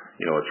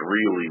 It's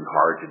really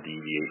hard to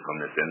deviate from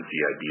this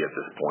NCIB at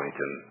this point,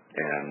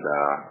 and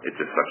it's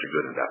just such a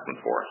good investment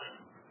for us.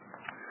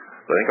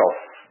 So I think I'll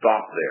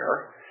stop there.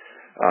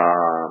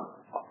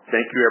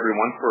 Thank you,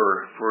 everyone,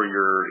 for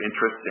your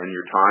interest and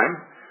your time.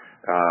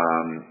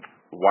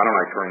 Why don't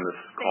I turn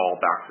this call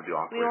back to the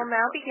operator? We will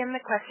now begin the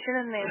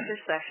question and answer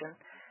session.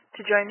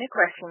 To join the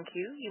question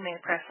queue, you may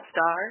press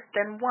star,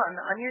 then 1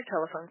 on your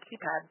telephone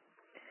keypad.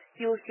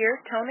 You will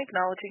hear a tone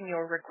acknowledging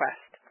your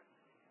request.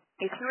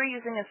 If you are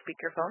using a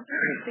speakerphone,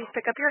 please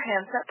pick up your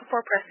handset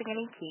before pressing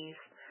any keys.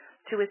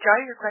 To withdraw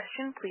your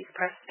question, please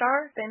press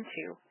star, then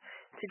 2.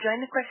 To join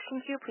the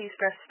question queue, please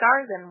press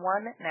star, then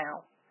 1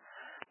 now.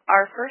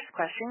 Our first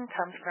question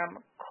comes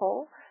from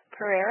Cole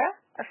Pereira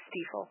of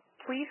Stifel.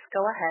 Please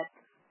go ahead.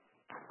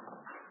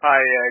 Hi,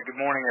 good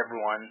morning,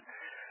 everyone.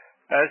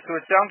 So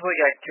it sounds like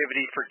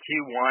activity for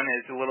Q1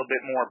 is a little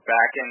bit more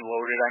back-end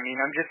loaded. I mean,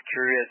 I'm just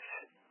curious,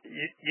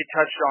 you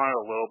touched on it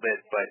a little bit,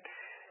 but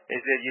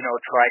is it,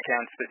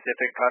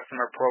 Trican-specific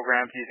customer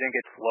programs? Do you think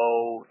it's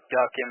low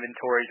duck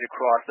inventories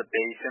across the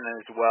basin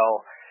as well?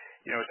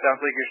 It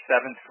sounds like your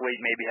 7th fleet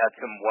maybe had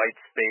some white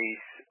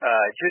space.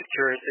 Just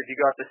curious if you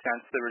got the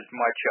sense there was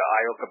much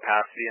idle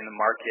capacity in the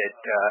market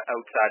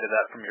outside of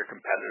that from your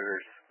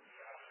competitors.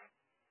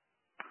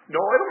 No,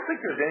 I don't think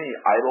there's any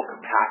idle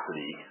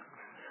capacity.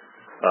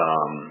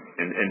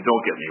 And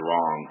don't get me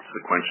wrong,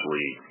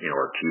 sequentially,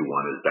 our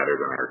Q1 is better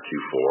than our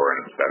Q4, and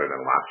it's better than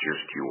last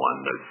year's Q1.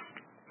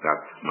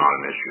 That's not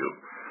an issue.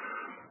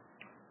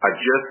 I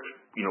just,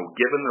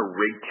 given the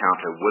rig count,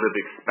 I would have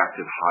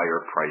expected higher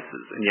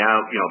prices. And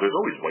there's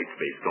always white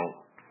space.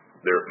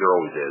 There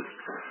always is.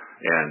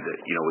 And,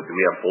 do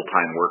we have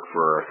full-time work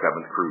for our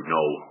 7th crew?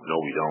 No,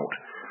 we don't.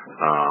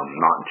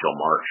 Not until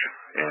March.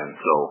 And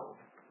so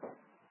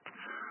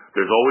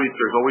there's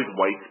always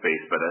white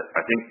space, but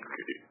I think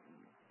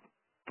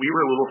we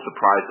were a little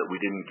surprised that we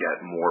didn't get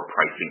more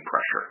pricing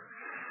pressure.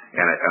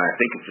 And I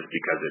think it's just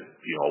because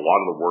a lot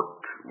of the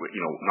work,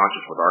 not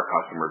just with our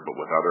customers, but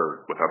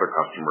with other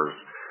customers,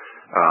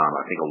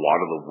 I think a lot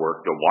of the work,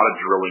 a lot of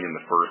drilling in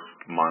the first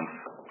month,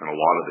 and a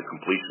lot of the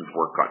completions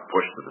work got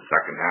pushed to the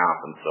second half.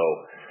 And so,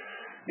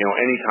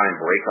 anytime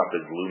breakup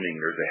is looming,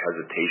 there's a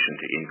hesitation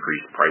to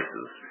increase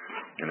prices.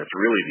 And it's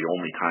really the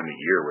only time of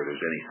year where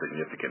there's any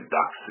significant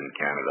ducks in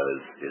Canada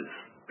is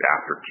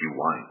after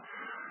Q1.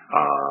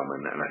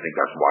 And I think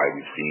that's why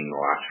we've seen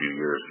the last few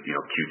years,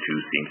 Q2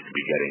 seems to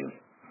be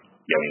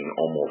getting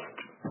almost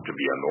to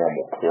be a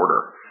normal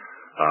quarter.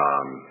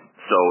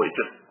 So it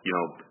just,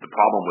 the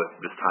problem with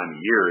this time of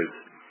year is,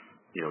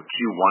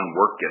 Q1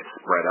 work gets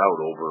spread out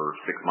over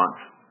 6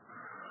 months.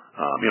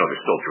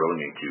 They're still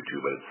drilling in Q2,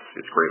 but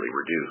it's greatly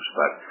reduced.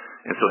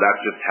 And so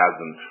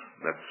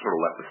that's sort of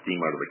let the steam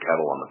out of the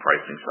kettle on the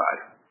pricing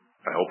side.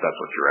 I hope that's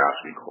what you're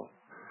asking, Cole.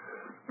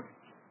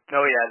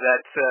 Oh yeah,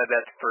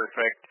 that's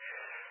perfect.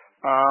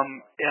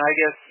 And I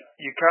guess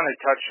you kind of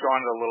touched on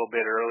it a little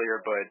bit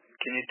earlier, but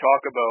can you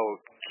talk about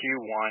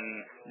Q1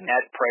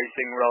 net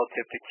pricing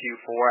relative to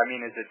Q4? I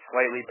mean, is it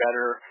slightly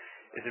better?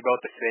 Is it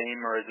about the same,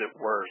 or is it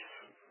worse?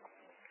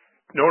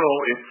 No,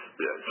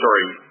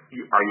 sorry,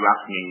 are you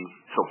asking me,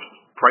 so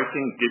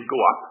pricing did go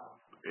up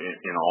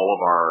in all of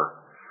our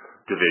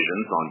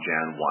divisions on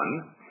Jan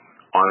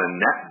 1. On a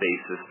net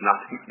basis,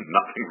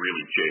 nothing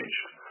really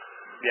changed.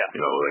 Yeah.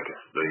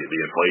 The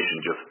inflation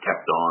just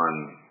kept on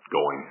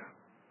going.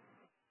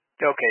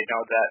 Okay, no,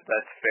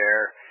 that's fair.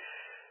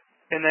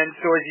 And then,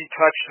 so as you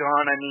touched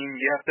on, I mean,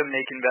 you have to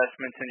make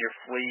investments in your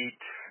fleet,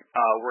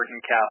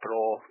 working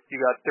capital. You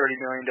got $30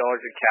 million of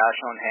cash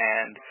on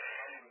hand.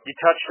 You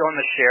touched on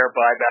the share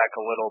buyback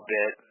a little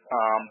bit,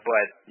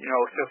 but,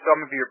 so some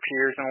of your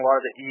peers and a lot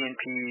of the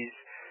E&Ps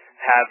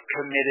have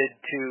committed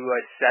to a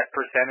set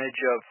percentage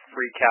of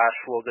free cash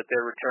flow that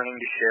they're returning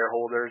to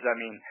shareholders. I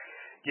mean,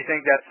 do you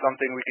think that's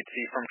something we could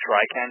see from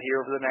Trican here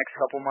over the next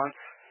couple months?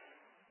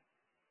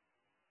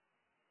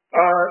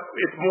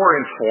 It's more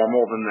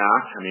informal than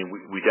that. I mean,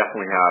 we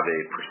definitely have a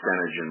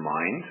percentage in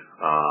mind,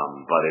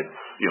 but it's,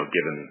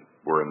 given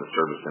we're in the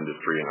service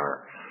industry and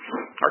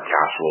our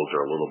cash flows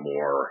are a little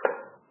more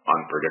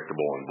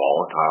unpredictable and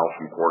volatile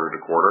from quarter to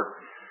quarter,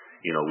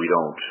 we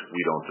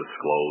don't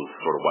disclose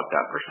sort of what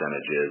that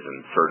percentage is, and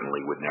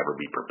certainly would never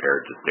be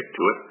prepared to stick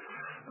to it.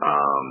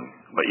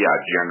 But yeah,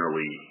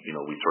 generally,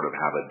 we sort of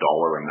have a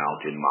dollar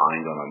amount in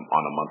mind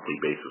on a monthly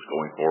basis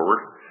going forward,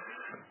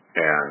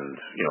 and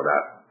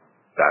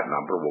that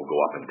number will go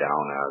up and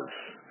down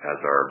as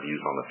our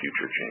views on the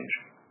future change.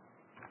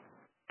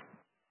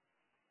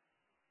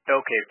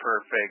 Okay,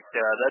 perfect.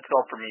 That's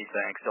all for me.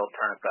 Thanks. I'll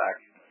turn it back.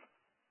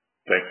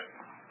 Thanks.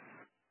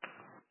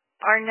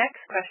 Our next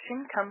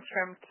question comes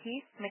from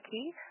Keith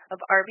McKee of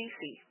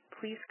RBC.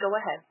 Please go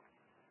ahead.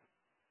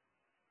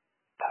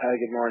 Hi,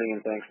 good morning,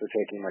 and thanks for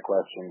taking my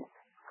question.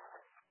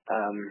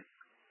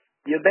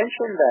 You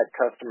mentioned that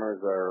customers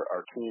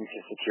are keen to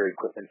secure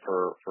equipment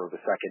for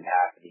the second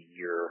half of the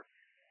year.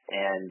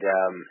 And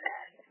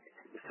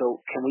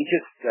so can we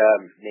just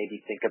maybe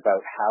think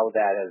about how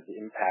that has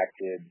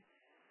impacted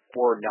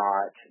or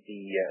not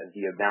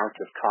the amount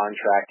of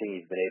contracting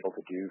you've been able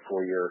to do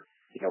for your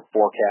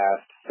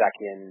forecast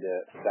second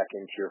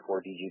Tier 4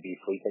 DGB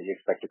fleet that you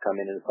expect to come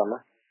in the summer?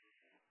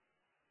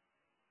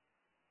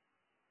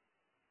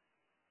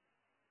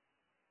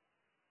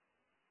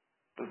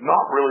 There's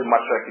not really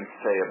much I can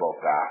say about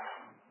that.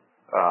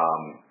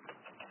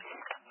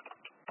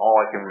 All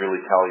I can really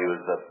tell you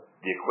is that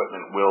the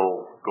equipment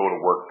will go to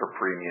work for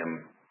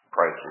premium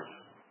prices.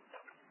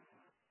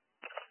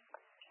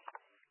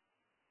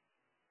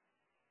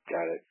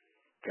 Got it.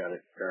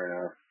 Fair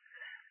enough.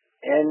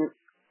 And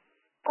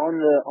on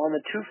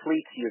the two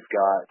fleets you've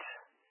got,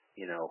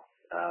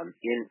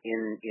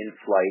 in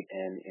flight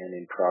and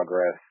in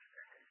progress,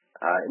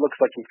 it looks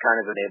like you've kind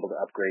of been able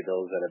to upgrade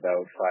those at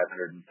about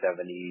 $570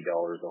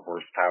 a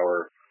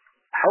horsepower.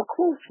 How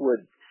close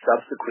would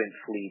subsequent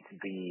fleets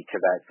be to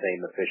that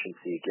same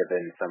efficiency,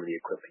 given some of the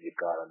equipment you've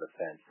got on the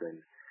fence?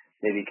 And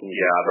maybe can you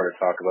sort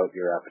of talk about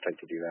your appetite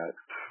to do that?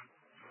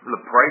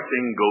 The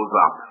pricing goes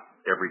up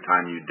every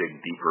time you dig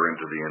deeper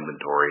into the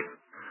inventory,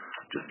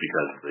 just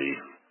because the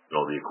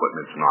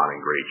equipment's not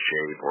in great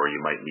shape, or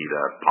you might need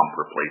a pump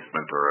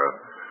replacement or a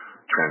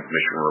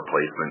transmission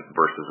replacement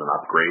versus an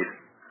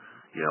upgrade.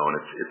 And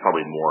it's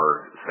probably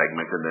more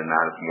segmented than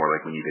that. It's more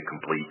like we need a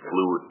complete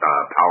fluid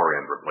power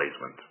end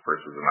replacement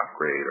versus an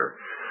upgrade.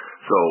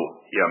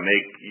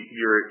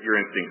 Your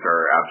instincts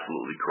are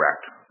absolutely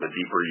correct. The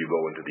deeper you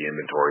go into the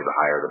inventory, the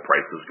higher the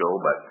prices go.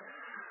 But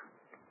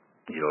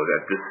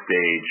at this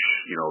stage,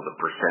 the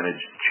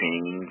percentage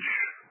change,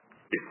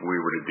 if we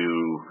were to do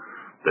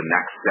the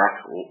next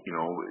step,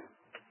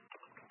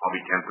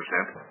 probably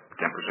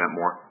 10%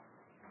 more.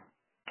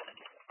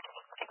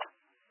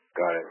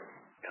 Got it.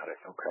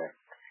 Okay.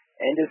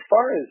 And as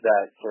far as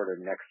that sort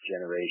of next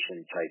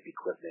generation type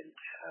equipment,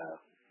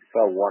 I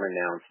saw one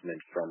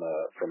announcement from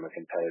a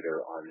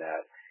competitor on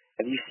that.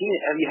 Have you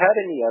had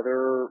any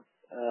other,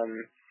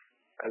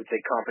 I would say,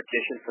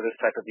 competition for this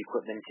type of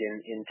equipment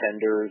in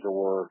tenders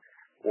or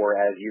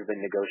as you've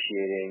been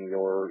negotiating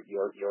your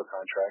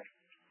contract?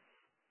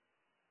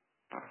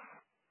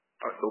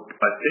 So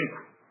I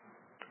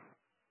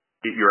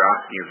think you're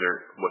asking,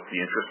 what's the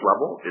interest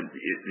level?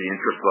 The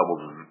interest level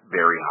is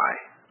very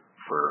high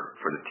for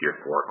the Tier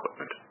 4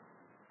 equipment.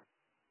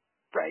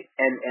 Right.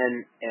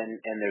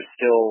 And there's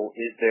still,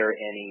 is there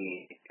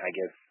any, I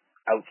guess,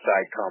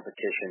 outside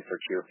competition for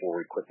Tier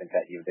 4 equipment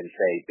that you've been,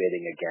 say,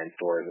 bidding against,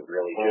 or is it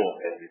really just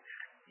been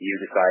you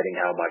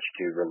deciding how much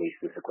to release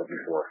this equipment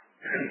for?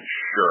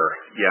 Sure.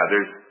 Yeah,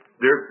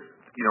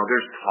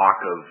 there's talk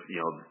of,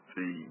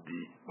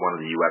 one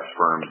of the U.S.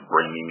 firms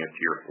bringing a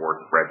Tier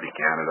 4 spread to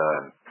Canada,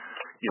 and,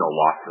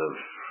 lots of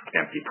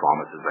empty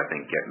promises, I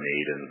think, get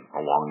made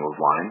along those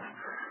lines.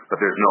 But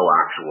there's no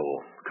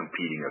actual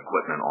competing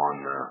equipment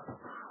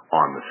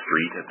on the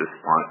street at this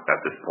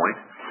point.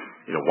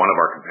 One of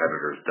our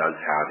competitors does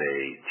have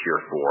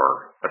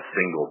a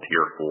single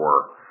Tier 4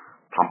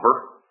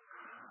 pumper,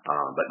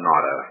 but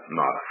not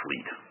a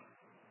fleet.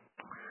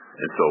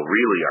 And so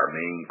really our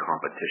main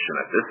competition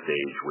at this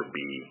stage would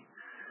be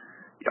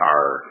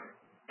our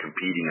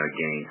competing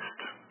against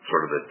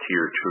sort of the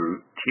Tier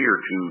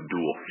 2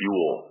 dual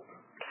fuel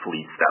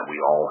fleets that we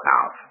all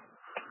have.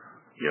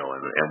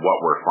 And what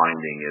we're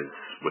finding is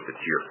with the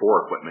Tier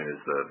 4 equipment is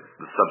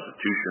the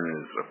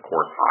substitution is of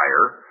course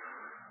higher,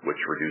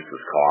 which reduces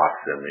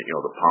costs, and the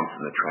pumps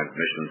and the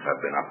transmissions have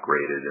been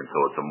upgraded, and so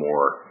it's a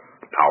more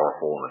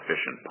powerful and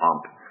efficient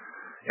pump.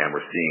 And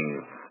what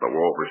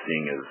we're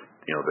seeing is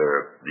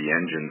the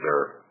engines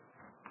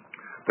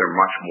they're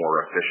much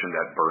more efficient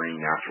at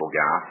burning natural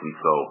gas, and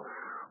so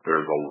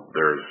there's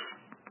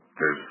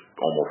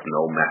almost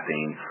no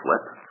methane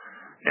slip.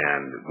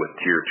 And with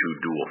Tier 2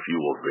 dual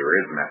fuels, there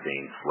is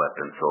methane slip,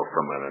 and so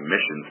from an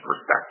emissions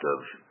perspective,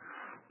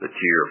 the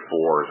Tier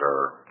 4s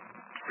are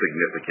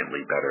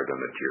significantly better than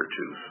the Tier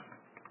 2s.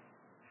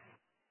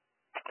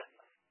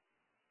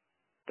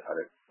 Got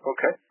it.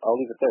 Okay, I'll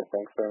leave it there.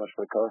 Thanks very much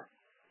for the call.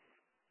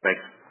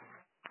 Thanks.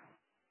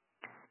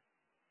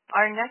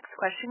 Our next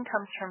question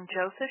comes from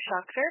Joseph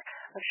Schachter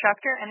of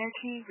Schachter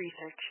Energy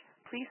Research.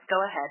 Please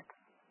go ahead.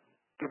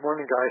 Good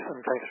morning, guys,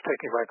 and thanks for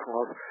taking my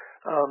call.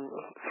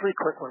 Three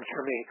quick ones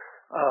for me.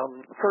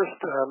 First,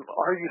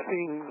 are you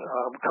seeing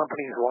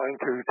companies wanting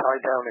to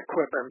tie down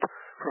equipment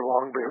for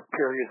long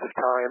periods of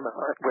time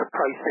with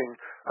pricing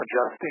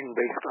adjusting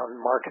based on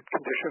market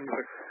conditions?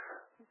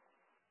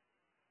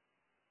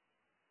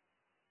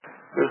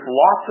 There's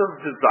lots of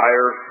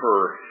desire for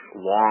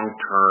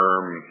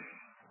long-term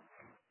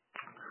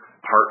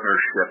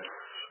partnerships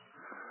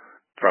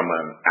from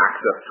an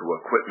access to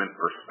equipment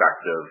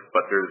perspective,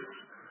 but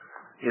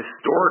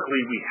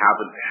historically we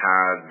haven't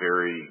had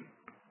very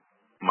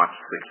much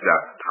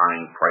success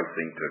tying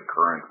pricing to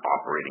current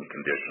operating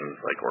conditions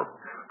or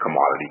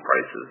commodity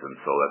prices, and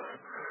so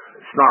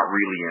it's not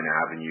really an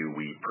avenue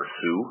we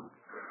pursue.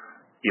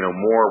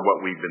 More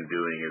what we've been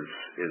doing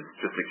is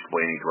just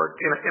explaining to our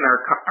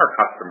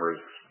customers,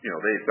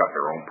 they've got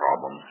their own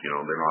problems.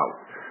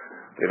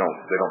 They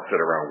don't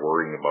sit around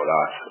worrying about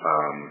us.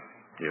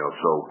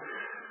 So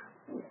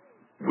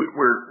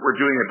we're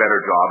doing a better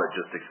job at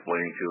just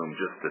explaining to them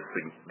just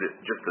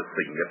the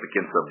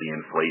significance of the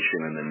inflation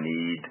and the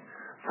need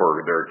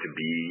for there to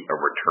be a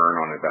return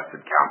on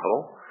invested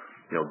capital.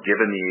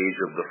 Given the age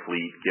of the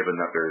fleet, given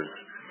that there's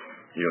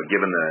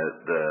given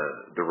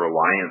the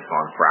reliance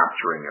on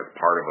fracturing as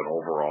part of an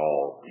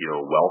overall,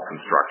 well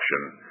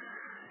construction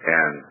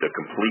and the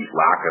complete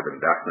lack of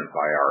investment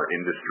by our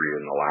industry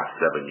in the last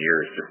 7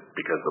 years just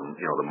because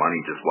the money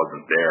just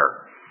wasn't there.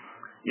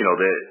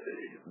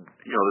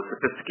 The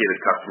sophisticated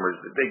customers,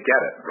 they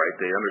get it, right?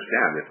 They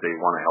understand if they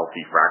want a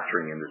healthy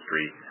fracturing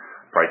industry,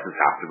 prices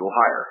have to go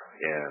higher.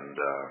 And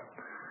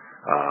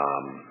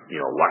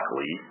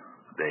luckily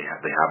they have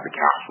the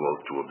cash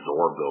flows to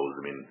absorb those.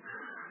 I mean,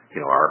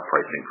 our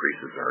price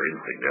increases are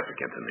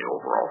insignificant in the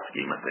overall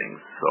scheme of things.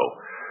 So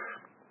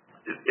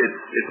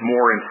it's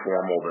more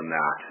informal than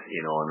that,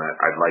 and that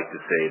I'd like to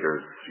say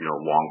there's,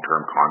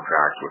 long-term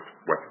contracts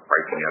with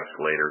pricing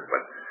escalators,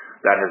 but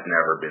that has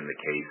never been the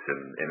case,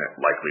 and it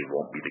likely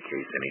won't be the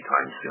case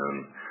anytime soon,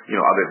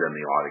 other than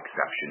the odd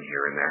exception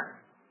here and there.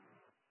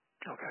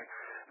 Okay.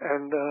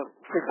 And,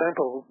 for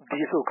example,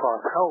 diesel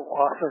costs, how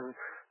often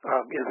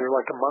is there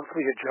like a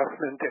monthly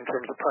adjustment in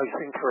terms of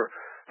pricing for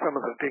some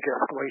of the big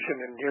escalation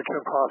in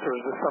near-term costs, or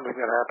is this something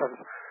that happens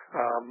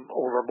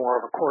over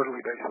more of a quarterly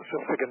basis?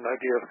 Just to get an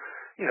idea of,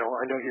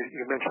 I know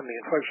you mentioned the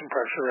inflation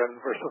pressure and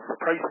versus the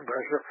pricing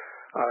pressure.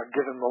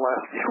 Given the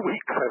last few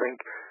weeks, I think,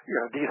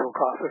 diesel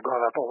costs have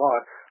gone up a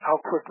lot. How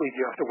quickly do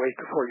you have to wait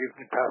before you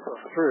can pass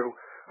those through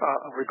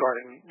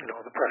regarding,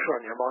 the pressure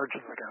on your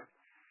margins again?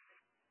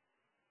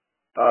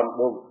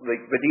 Well,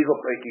 the diesel,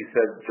 like you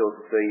said,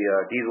 Joseph, the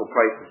diesel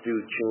prices do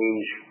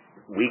change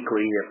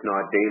weekly, if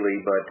not daily,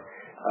 but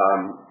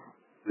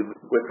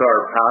with our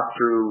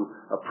pass-through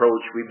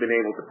approach, we've been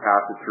able to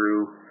pass it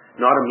through,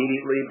 not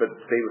immediately, but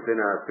stay within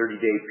a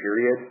 30-day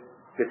period,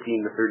 15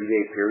 to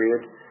 30-day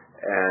period,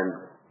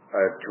 and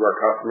to our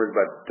customers,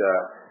 but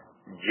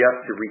just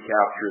to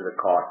recapture the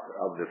cost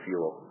of the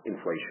fuel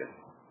inflation.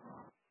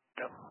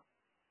 Yep.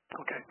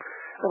 Okay.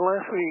 And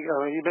lastly,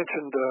 you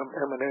mentioned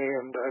M&A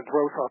and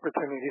growth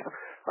opportunities.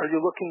 Are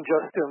you looking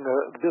just in the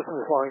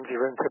business lines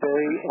you're in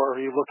today, or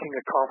are you looking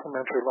at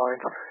complementary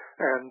lines?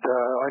 And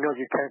I know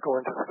you can't go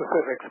into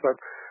specifics, but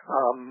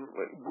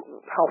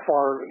how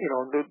far,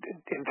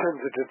 in terms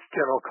of just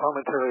general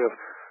commentary of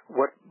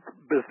what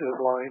business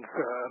lines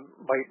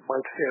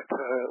might fit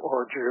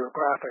or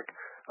geographic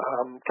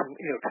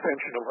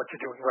extension of what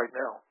you're doing right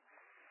now?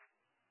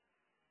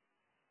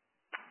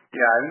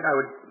 Yeah,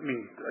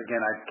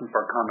 again, I'd keep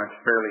our comments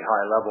fairly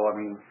high level. I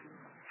mean,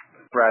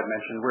 Brad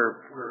mentioned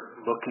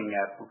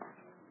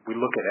we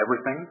look at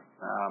everything.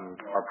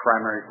 Our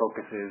primary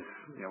focus is,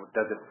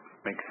 does it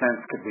make sense?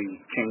 Could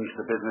we change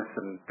the business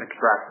and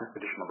extract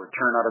additional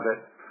return out of it?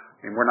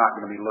 I mean, we're not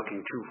going to be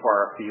looking too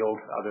far afield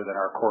other than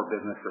our core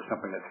business or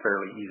something that's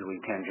fairly easily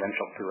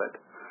tangential to it.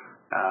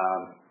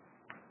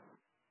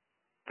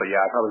 So yeah,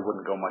 I probably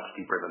wouldn't go much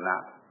deeper than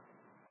that.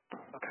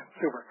 Okay,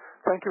 super.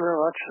 Thank you very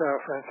much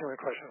for answering my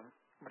question.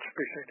 Much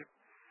appreciated.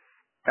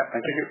 Yeah,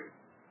 thank you.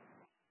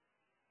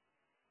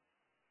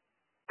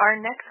 Our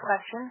next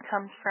question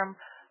comes from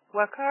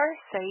Waqar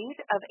Syed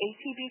of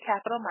ATB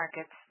Capital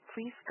Markets.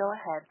 Please go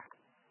ahead.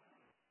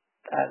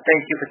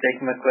 Thank you for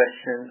taking my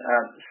question.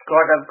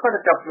 Scott, I've got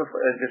a couple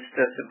of just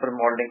simple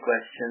modeling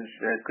questions.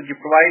 Could you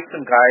provide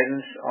some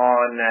guidance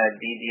on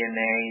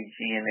DD&A,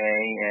 G&A,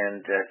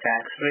 and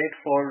tax rate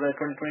for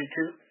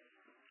 2022?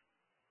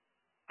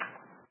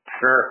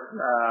 Sure.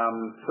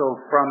 So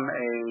from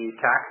a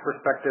tax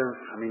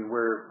perspective, we've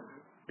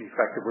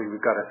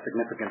got a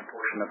significant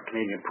portion of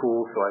Canadian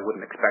pool, so I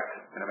wouldn't expect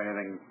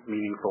anything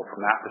meaningful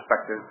from that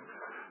perspective.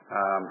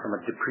 From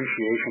a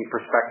depreciation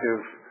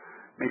perspective,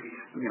 maybe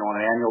on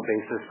an annual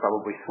basis,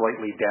 probably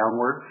slightly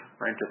downwards,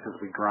 right? Just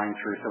as we grind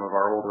through some of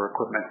our older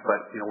equipment,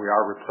 but we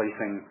are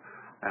replacing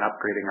and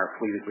upgrading our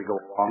fleet as we go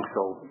along,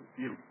 so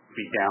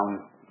be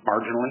down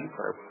marginally,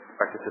 but I would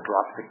expect it to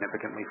drop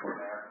significantly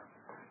from there.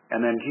 And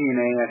then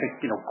G&A, I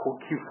think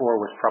Q4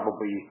 was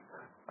probably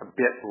a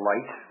bit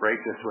light, right?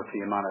 Just with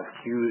the amount of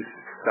queues,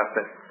 stuff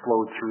that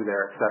flowed through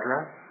there, et cetera.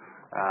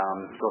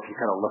 So if you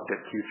kind of looked at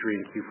Q3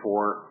 and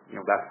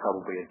Q4, that's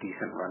probably a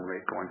decent run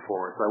rate going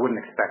forward. So I wouldn't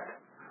expect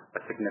a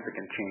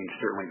significant change,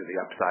 certainly to the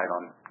upside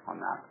on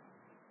that.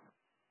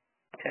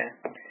 Okay.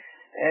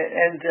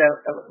 And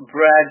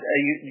Brad,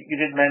 you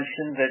did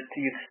mention that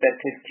you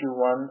expected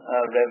Q1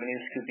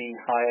 revenues to be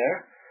higher,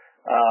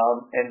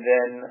 and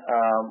then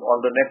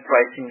although net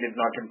pricing did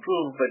not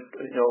improve, but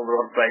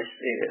overall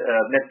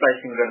net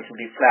pricing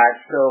relatively flat.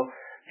 So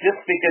just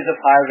because of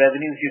higher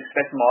revenues, you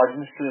expect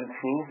margins to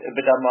improve,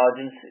 EBITDA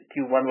margins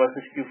Q1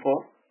 versus Q4?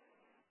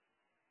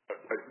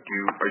 Are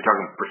you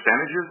talking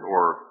percentages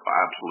or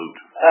absolute?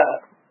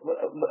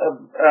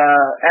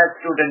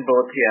 Absolute and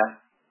both, yeah.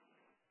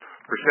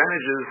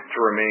 Percentages to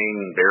remain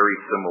very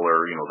similar.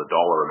 The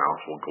dollar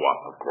amounts will go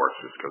up, of course,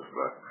 just because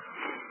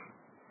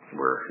it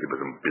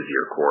was a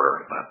busier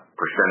quarter. But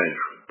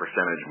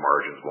percentage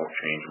margins won't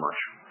change much.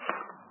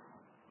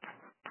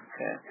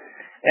 Okay.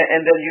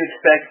 And then you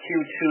expect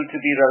Q2 to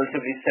be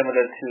relatively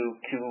similar to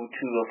Q2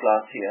 of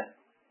last year?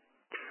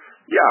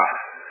 Yeah.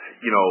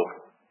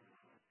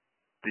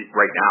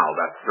 Right now,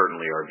 that's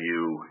certainly our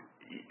view.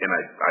 And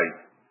I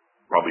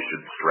probably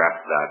should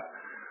stress that,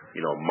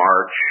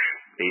 March,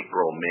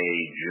 April, May,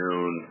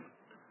 June,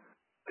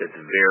 it's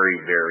very,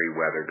 very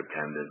weather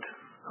dependent.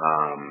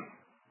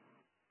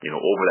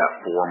 Over that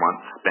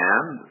 4-month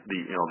span,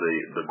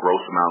 the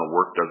gross amount of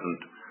work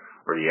doesn't,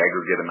 or the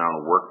aggregate amount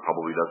of work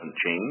probably doesn't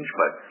change,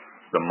 but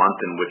the month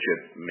in which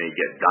it may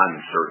get done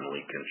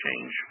certainly can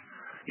change.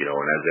 And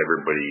as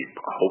everybody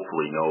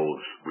hopefully knows,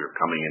 we're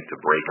coming into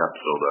breakup,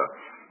 so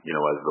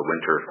as the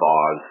winter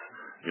thaws,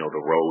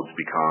 the roads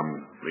become,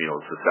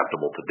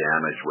 susceptible to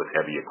damage with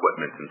heavy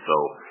equipment, and so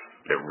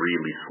it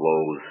really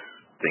slows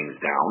things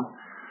down.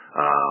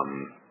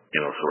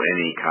 So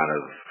any kind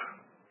of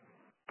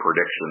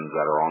predictions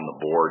that are on the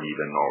board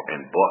even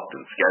and booked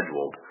and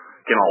scheduled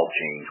can all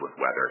change with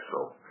weather. So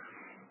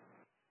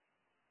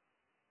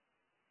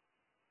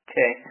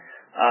okay,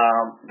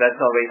 that's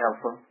all very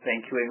helpful.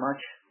 Thank you very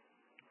much.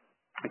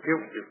 thank you.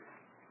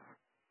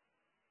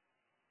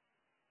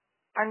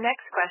 Our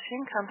next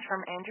question comes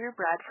from Andrew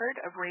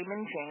Bradford of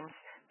Raymond James.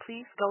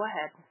 Please go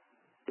ahead.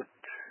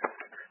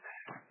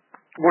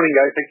 Good morning,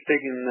 guys. Thanks for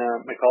taking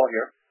my call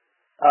here.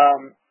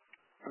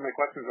 My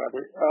questions,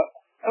 rather.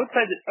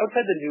 Outside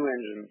the new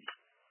engines,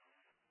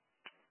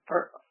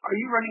 are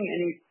you running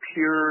any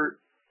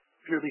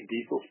purely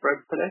diesel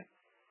spreads today?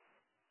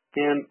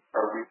 And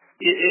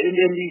do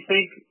you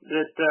think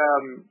that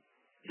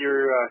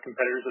your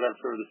competitors that have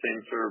sort of the same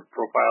sort of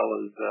profile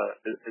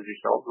as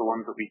yourselves, the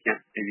ones that we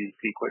can't maybe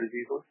see quite as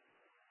easily?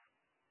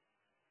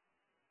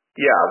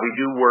 Yeah, we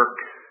do work.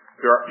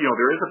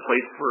 There is a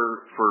place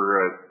for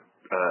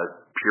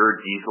pure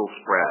diesel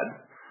spread,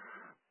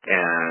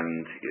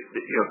 and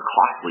it's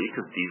costly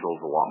because diesel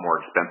is a lot more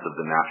expensive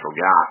than natural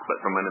gas.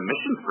 But from an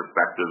emissions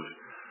perspective,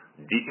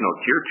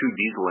 tier 2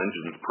 diesel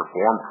engines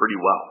perform pretty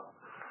well.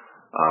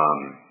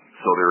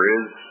 So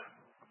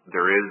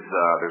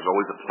there's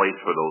always a place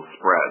for those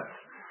spreads.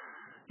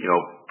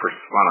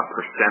 On a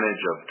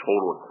percentage of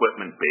total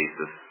equipment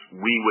basis,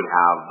 we would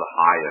have the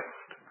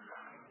highest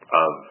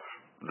of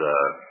the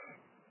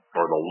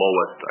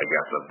lowest, I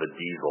guess, of the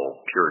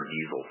pure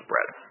diesel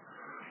spreads.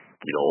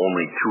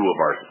 Only 2 of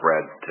our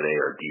spreads today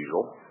are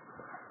diesel.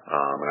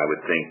 And I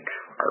would think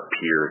our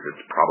peers,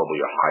 it's probably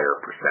a higher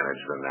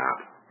percentage than that.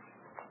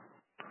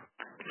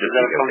 Is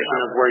that a function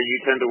of where you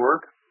tend to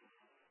work?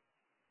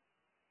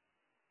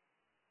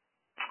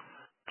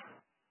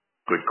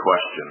 Good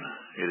question.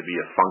 It'd be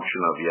a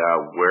function of,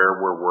 where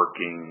we're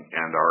working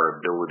and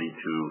our ability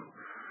to,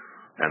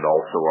 and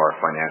also our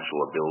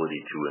financial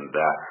ability to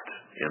invest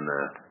in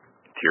the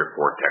Tier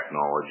 4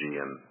 technology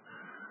and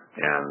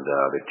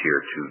the Tier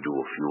 2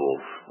 dual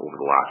fuels over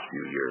the last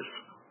few years.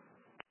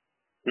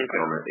 Okay.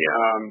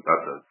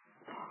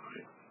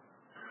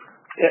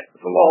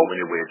 That's a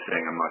long-winded way of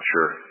saying I'm not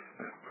sure.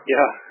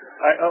 Yeah.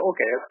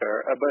 Okay, that's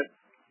fair. But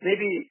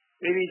maybe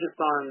just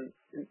on,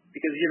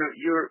 because you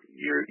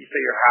say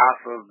you're half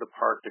of the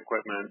parked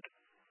equipment,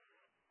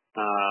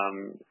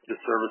 the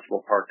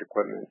serviceable parked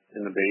equipment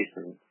in the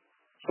basin.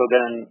 So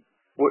then,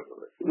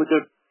 would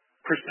the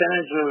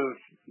percentage of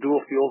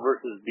dual fuel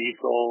versus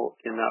diesel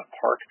in that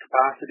parked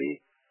capacity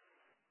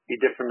be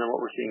different than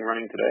what we're seeing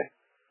running today?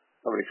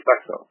 I would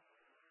expect so.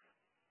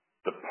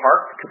 The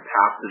parked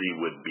capacity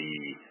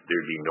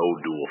there'd be no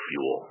dual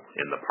fuel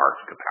in the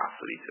parked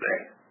capacity today.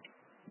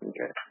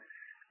 Okay.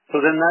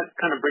 So then that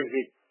kind of brings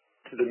me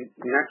to the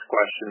next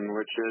question,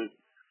 which is,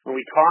 when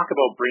we talk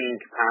about bringing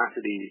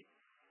capacity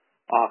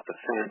off the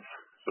fence,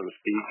 so to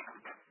speak,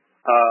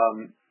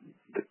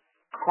 the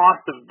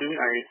cost of doing,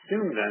 I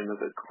assume then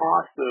that the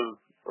cost of,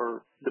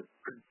 or the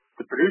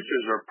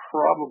producers are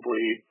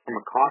probably, from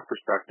a cost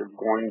perspective,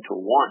 going to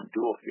want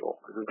dual fuel.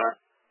 Isn't that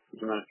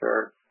a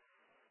fair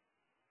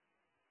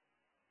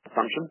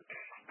assumption?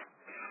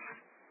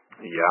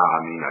 Yeah,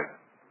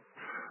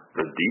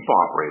 the deep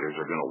operators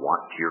are going to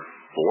want Tier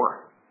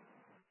 4.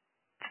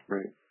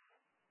 Right.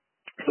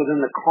 So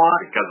then the cost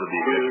because of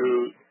the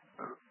emissions.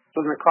 So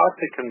then the cost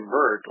to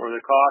convert, or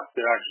the cost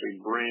to actually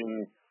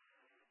bring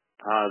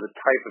the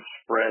type of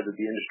spread that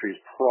the industry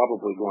is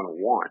probably going to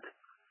want.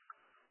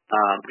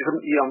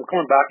 Because I'm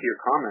coming back to your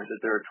comment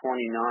that there are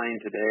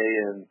 29 today,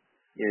 and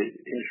the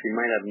industry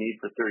might have need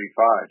for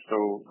 35.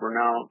 So we're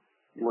now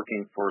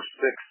looking for 6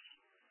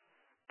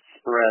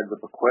 spreads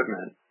of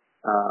equipment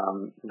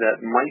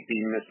that might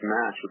be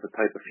mismatched with the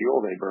type of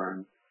fuel they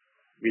burn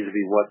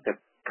vis-a-vis what the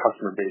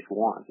customer base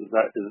wants.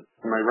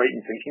 Am I right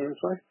in thinking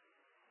this way?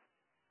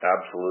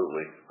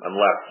 Absolutely.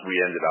 Unless we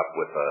ended up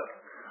with a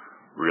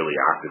really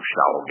active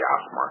shallow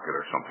gas market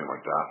or something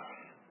like that.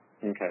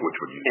 Okay. Which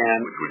would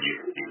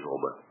use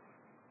diesel, but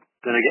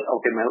then again,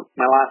 okay,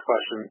 my last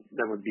question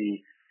then would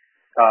be,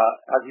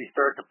 as we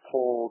start to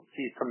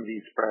see some of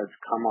these spreads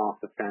come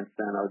off the fence,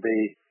 then are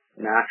they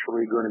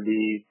naturally going to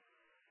be,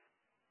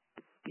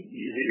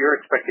 is it your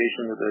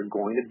expectation that they're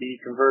going to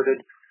be converted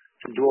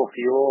to dual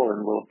fuel,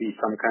 and will it be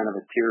some kind of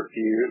a tier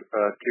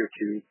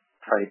 2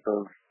 type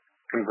of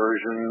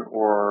conversion,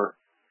 or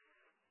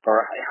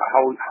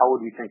how would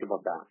we think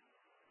about that?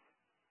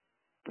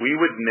 We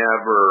would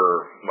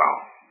never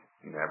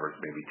is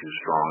maybe too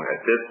strong.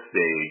 At this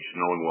stage,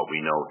 knowing what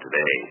we know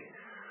today,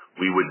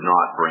 we would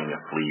not bring a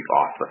fleet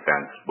off the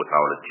fence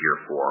without a Tier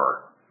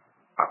 4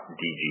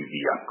 DGV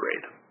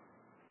upgrade.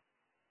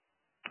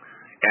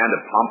 and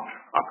a pump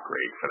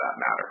upgrade for that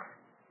matter,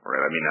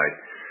 right? I mean,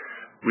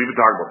 we've been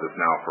talking about this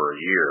now for a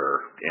year,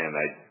 and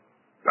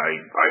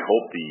I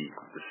hope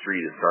the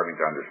street is starting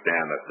to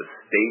understand that the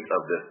state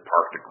of this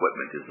parked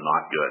equipment is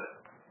not good,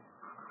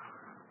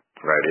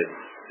 right?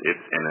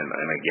 It's and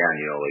again,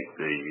 like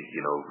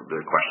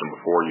the question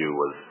before you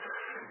was,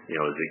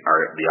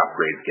 are the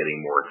upgrades getting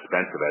more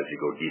expensive as you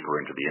go deeper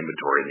into the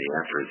inventory? And the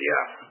answer is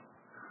yes.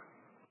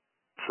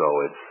 So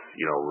it's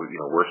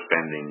we're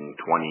spending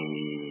 $20+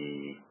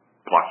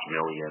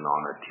 million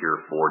on a Tier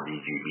 4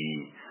 DGB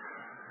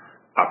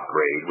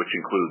upgrade, which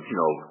includes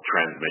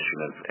transmission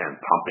and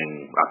pumping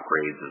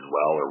upgrades as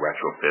well, or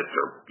retrofits,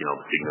 or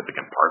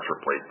significant parts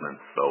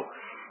replacements. So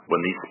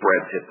when these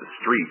spreads hit the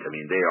street, I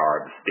mean, they are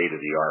the state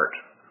of the art,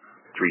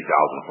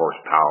 3,000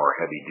 horsepower,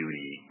 heavy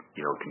duty,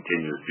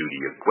 continuous duty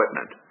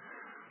equipment.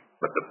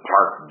 But the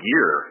park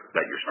gear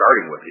that you're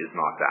starting with is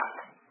not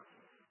that.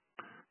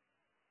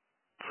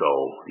 So,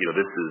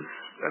 this is,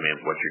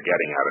 what you're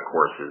getting at, of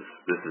course, is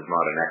this is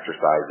not an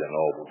exercise in,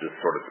 we'll just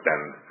sort of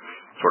spend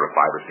sort of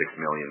 $5 or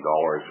 $6 million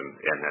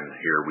and then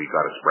here we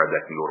got a spread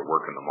that can go to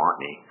work in the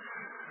Montney.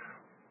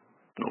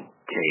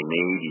 Okay,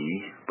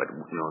 maybe, but,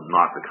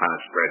 not the kind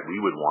of spread we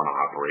would want to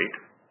operate.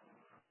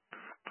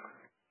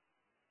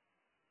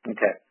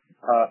 Okay.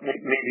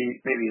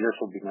 Maybe this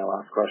will be my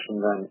last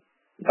question then.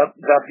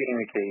 That being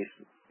the case,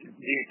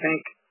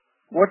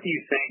 what do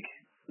you think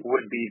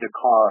would be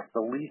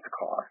the least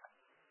cost?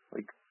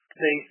 Like,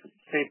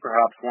 say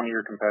perhaps one of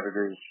your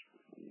competitors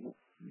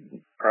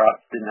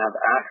perhaps didn't have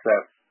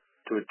access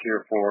to a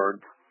Tier 4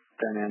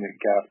 dynamic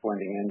gas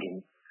blending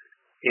engine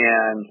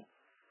and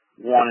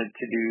wanted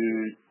to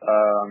do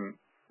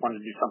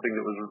something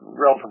that was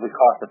relatively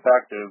cost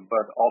effective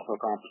but also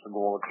accomplished the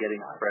goal of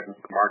getting spread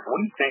into the market. What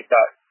do you think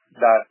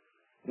that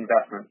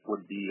investment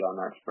would be on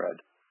that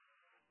spread?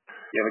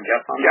 Do you have a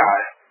guess on that?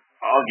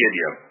 Yeah, I'll give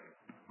you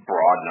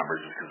broad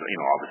numbers because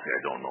obviously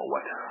I don't know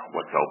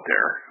what's out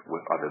there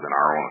with other than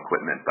our own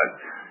equipment. But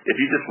if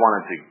you just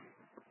wanted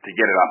to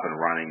get it up and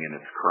running in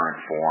its current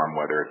form,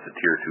 whether it's a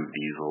Tier 2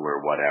 diesel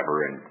or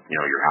whatever, and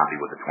you're happy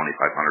with a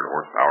 2,500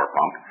 horsepower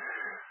pump,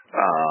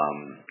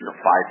 5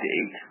 to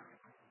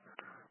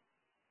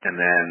 8. And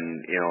then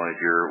if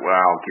you're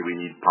we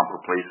need pump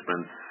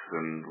replacements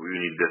and we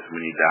need this,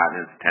 we need that, and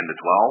it's 10 to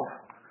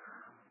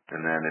 12.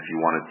 And then if you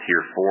want a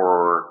Tier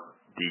 4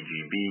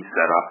 DGB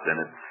setup, then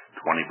it's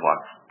 20+.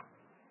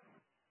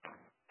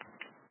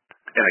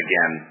 And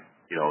again,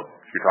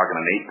 if you're talking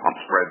an 8-pump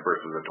spread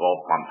versus a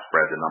 12-pump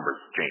spread, the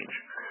numbers change.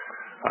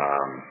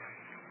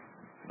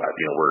 But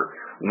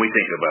when we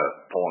think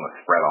about pulling a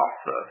spread off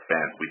the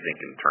fence, we think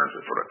in terms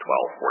of sort of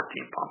 12,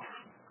 14 pumps.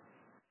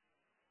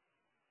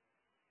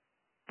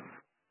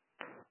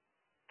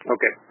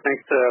 Okay.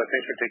 Thanks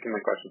for taking my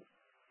question.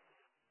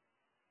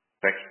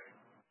 Thanks.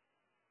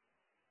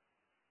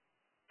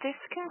 This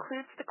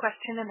concludes the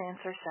question and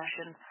answer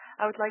session.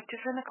 I would like to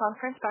turn the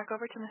conference back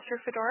over to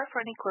Mr. Fedora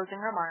for any closing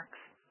remarks.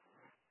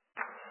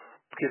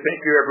 Okay, thank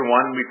you,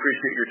 everyone. We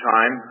appreciate your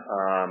time.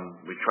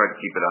 We try to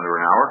keep it under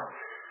an hour.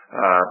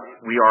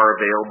 We are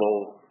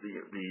available.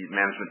 The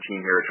management team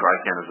here at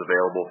Trican is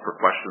available for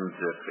questions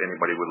if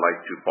anybody would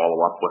like to follow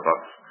up with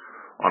us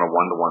on a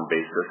one-to-one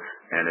basis.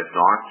 And if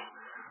not,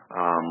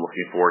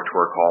 looking forward to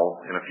our call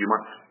in a few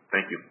months.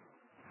 Thank you.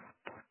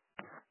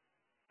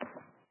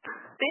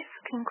 This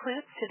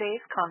concludes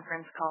today's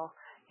conference call.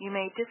 You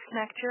may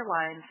disconnect your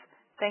lines.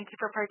 Thank you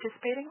for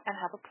participating and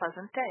have a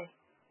pleasant day.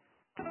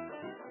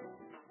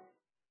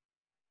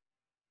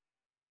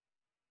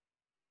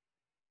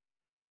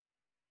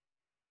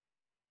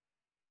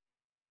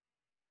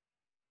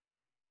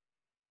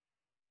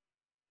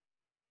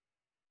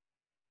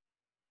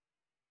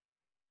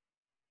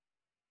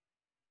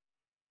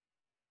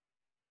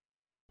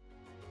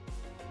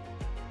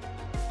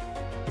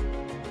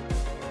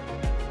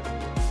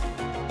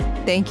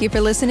 Thank you for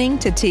listening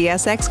to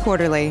TSX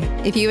Quarterly.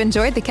 If you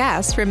enjoyed the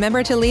cast,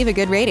 remember to leave a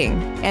good rating.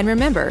 And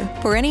remember,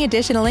 for any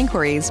additional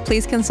inquiries,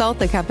 please consult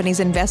the company's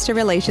investor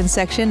relations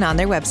section on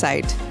their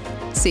website.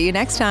 See you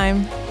next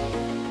time.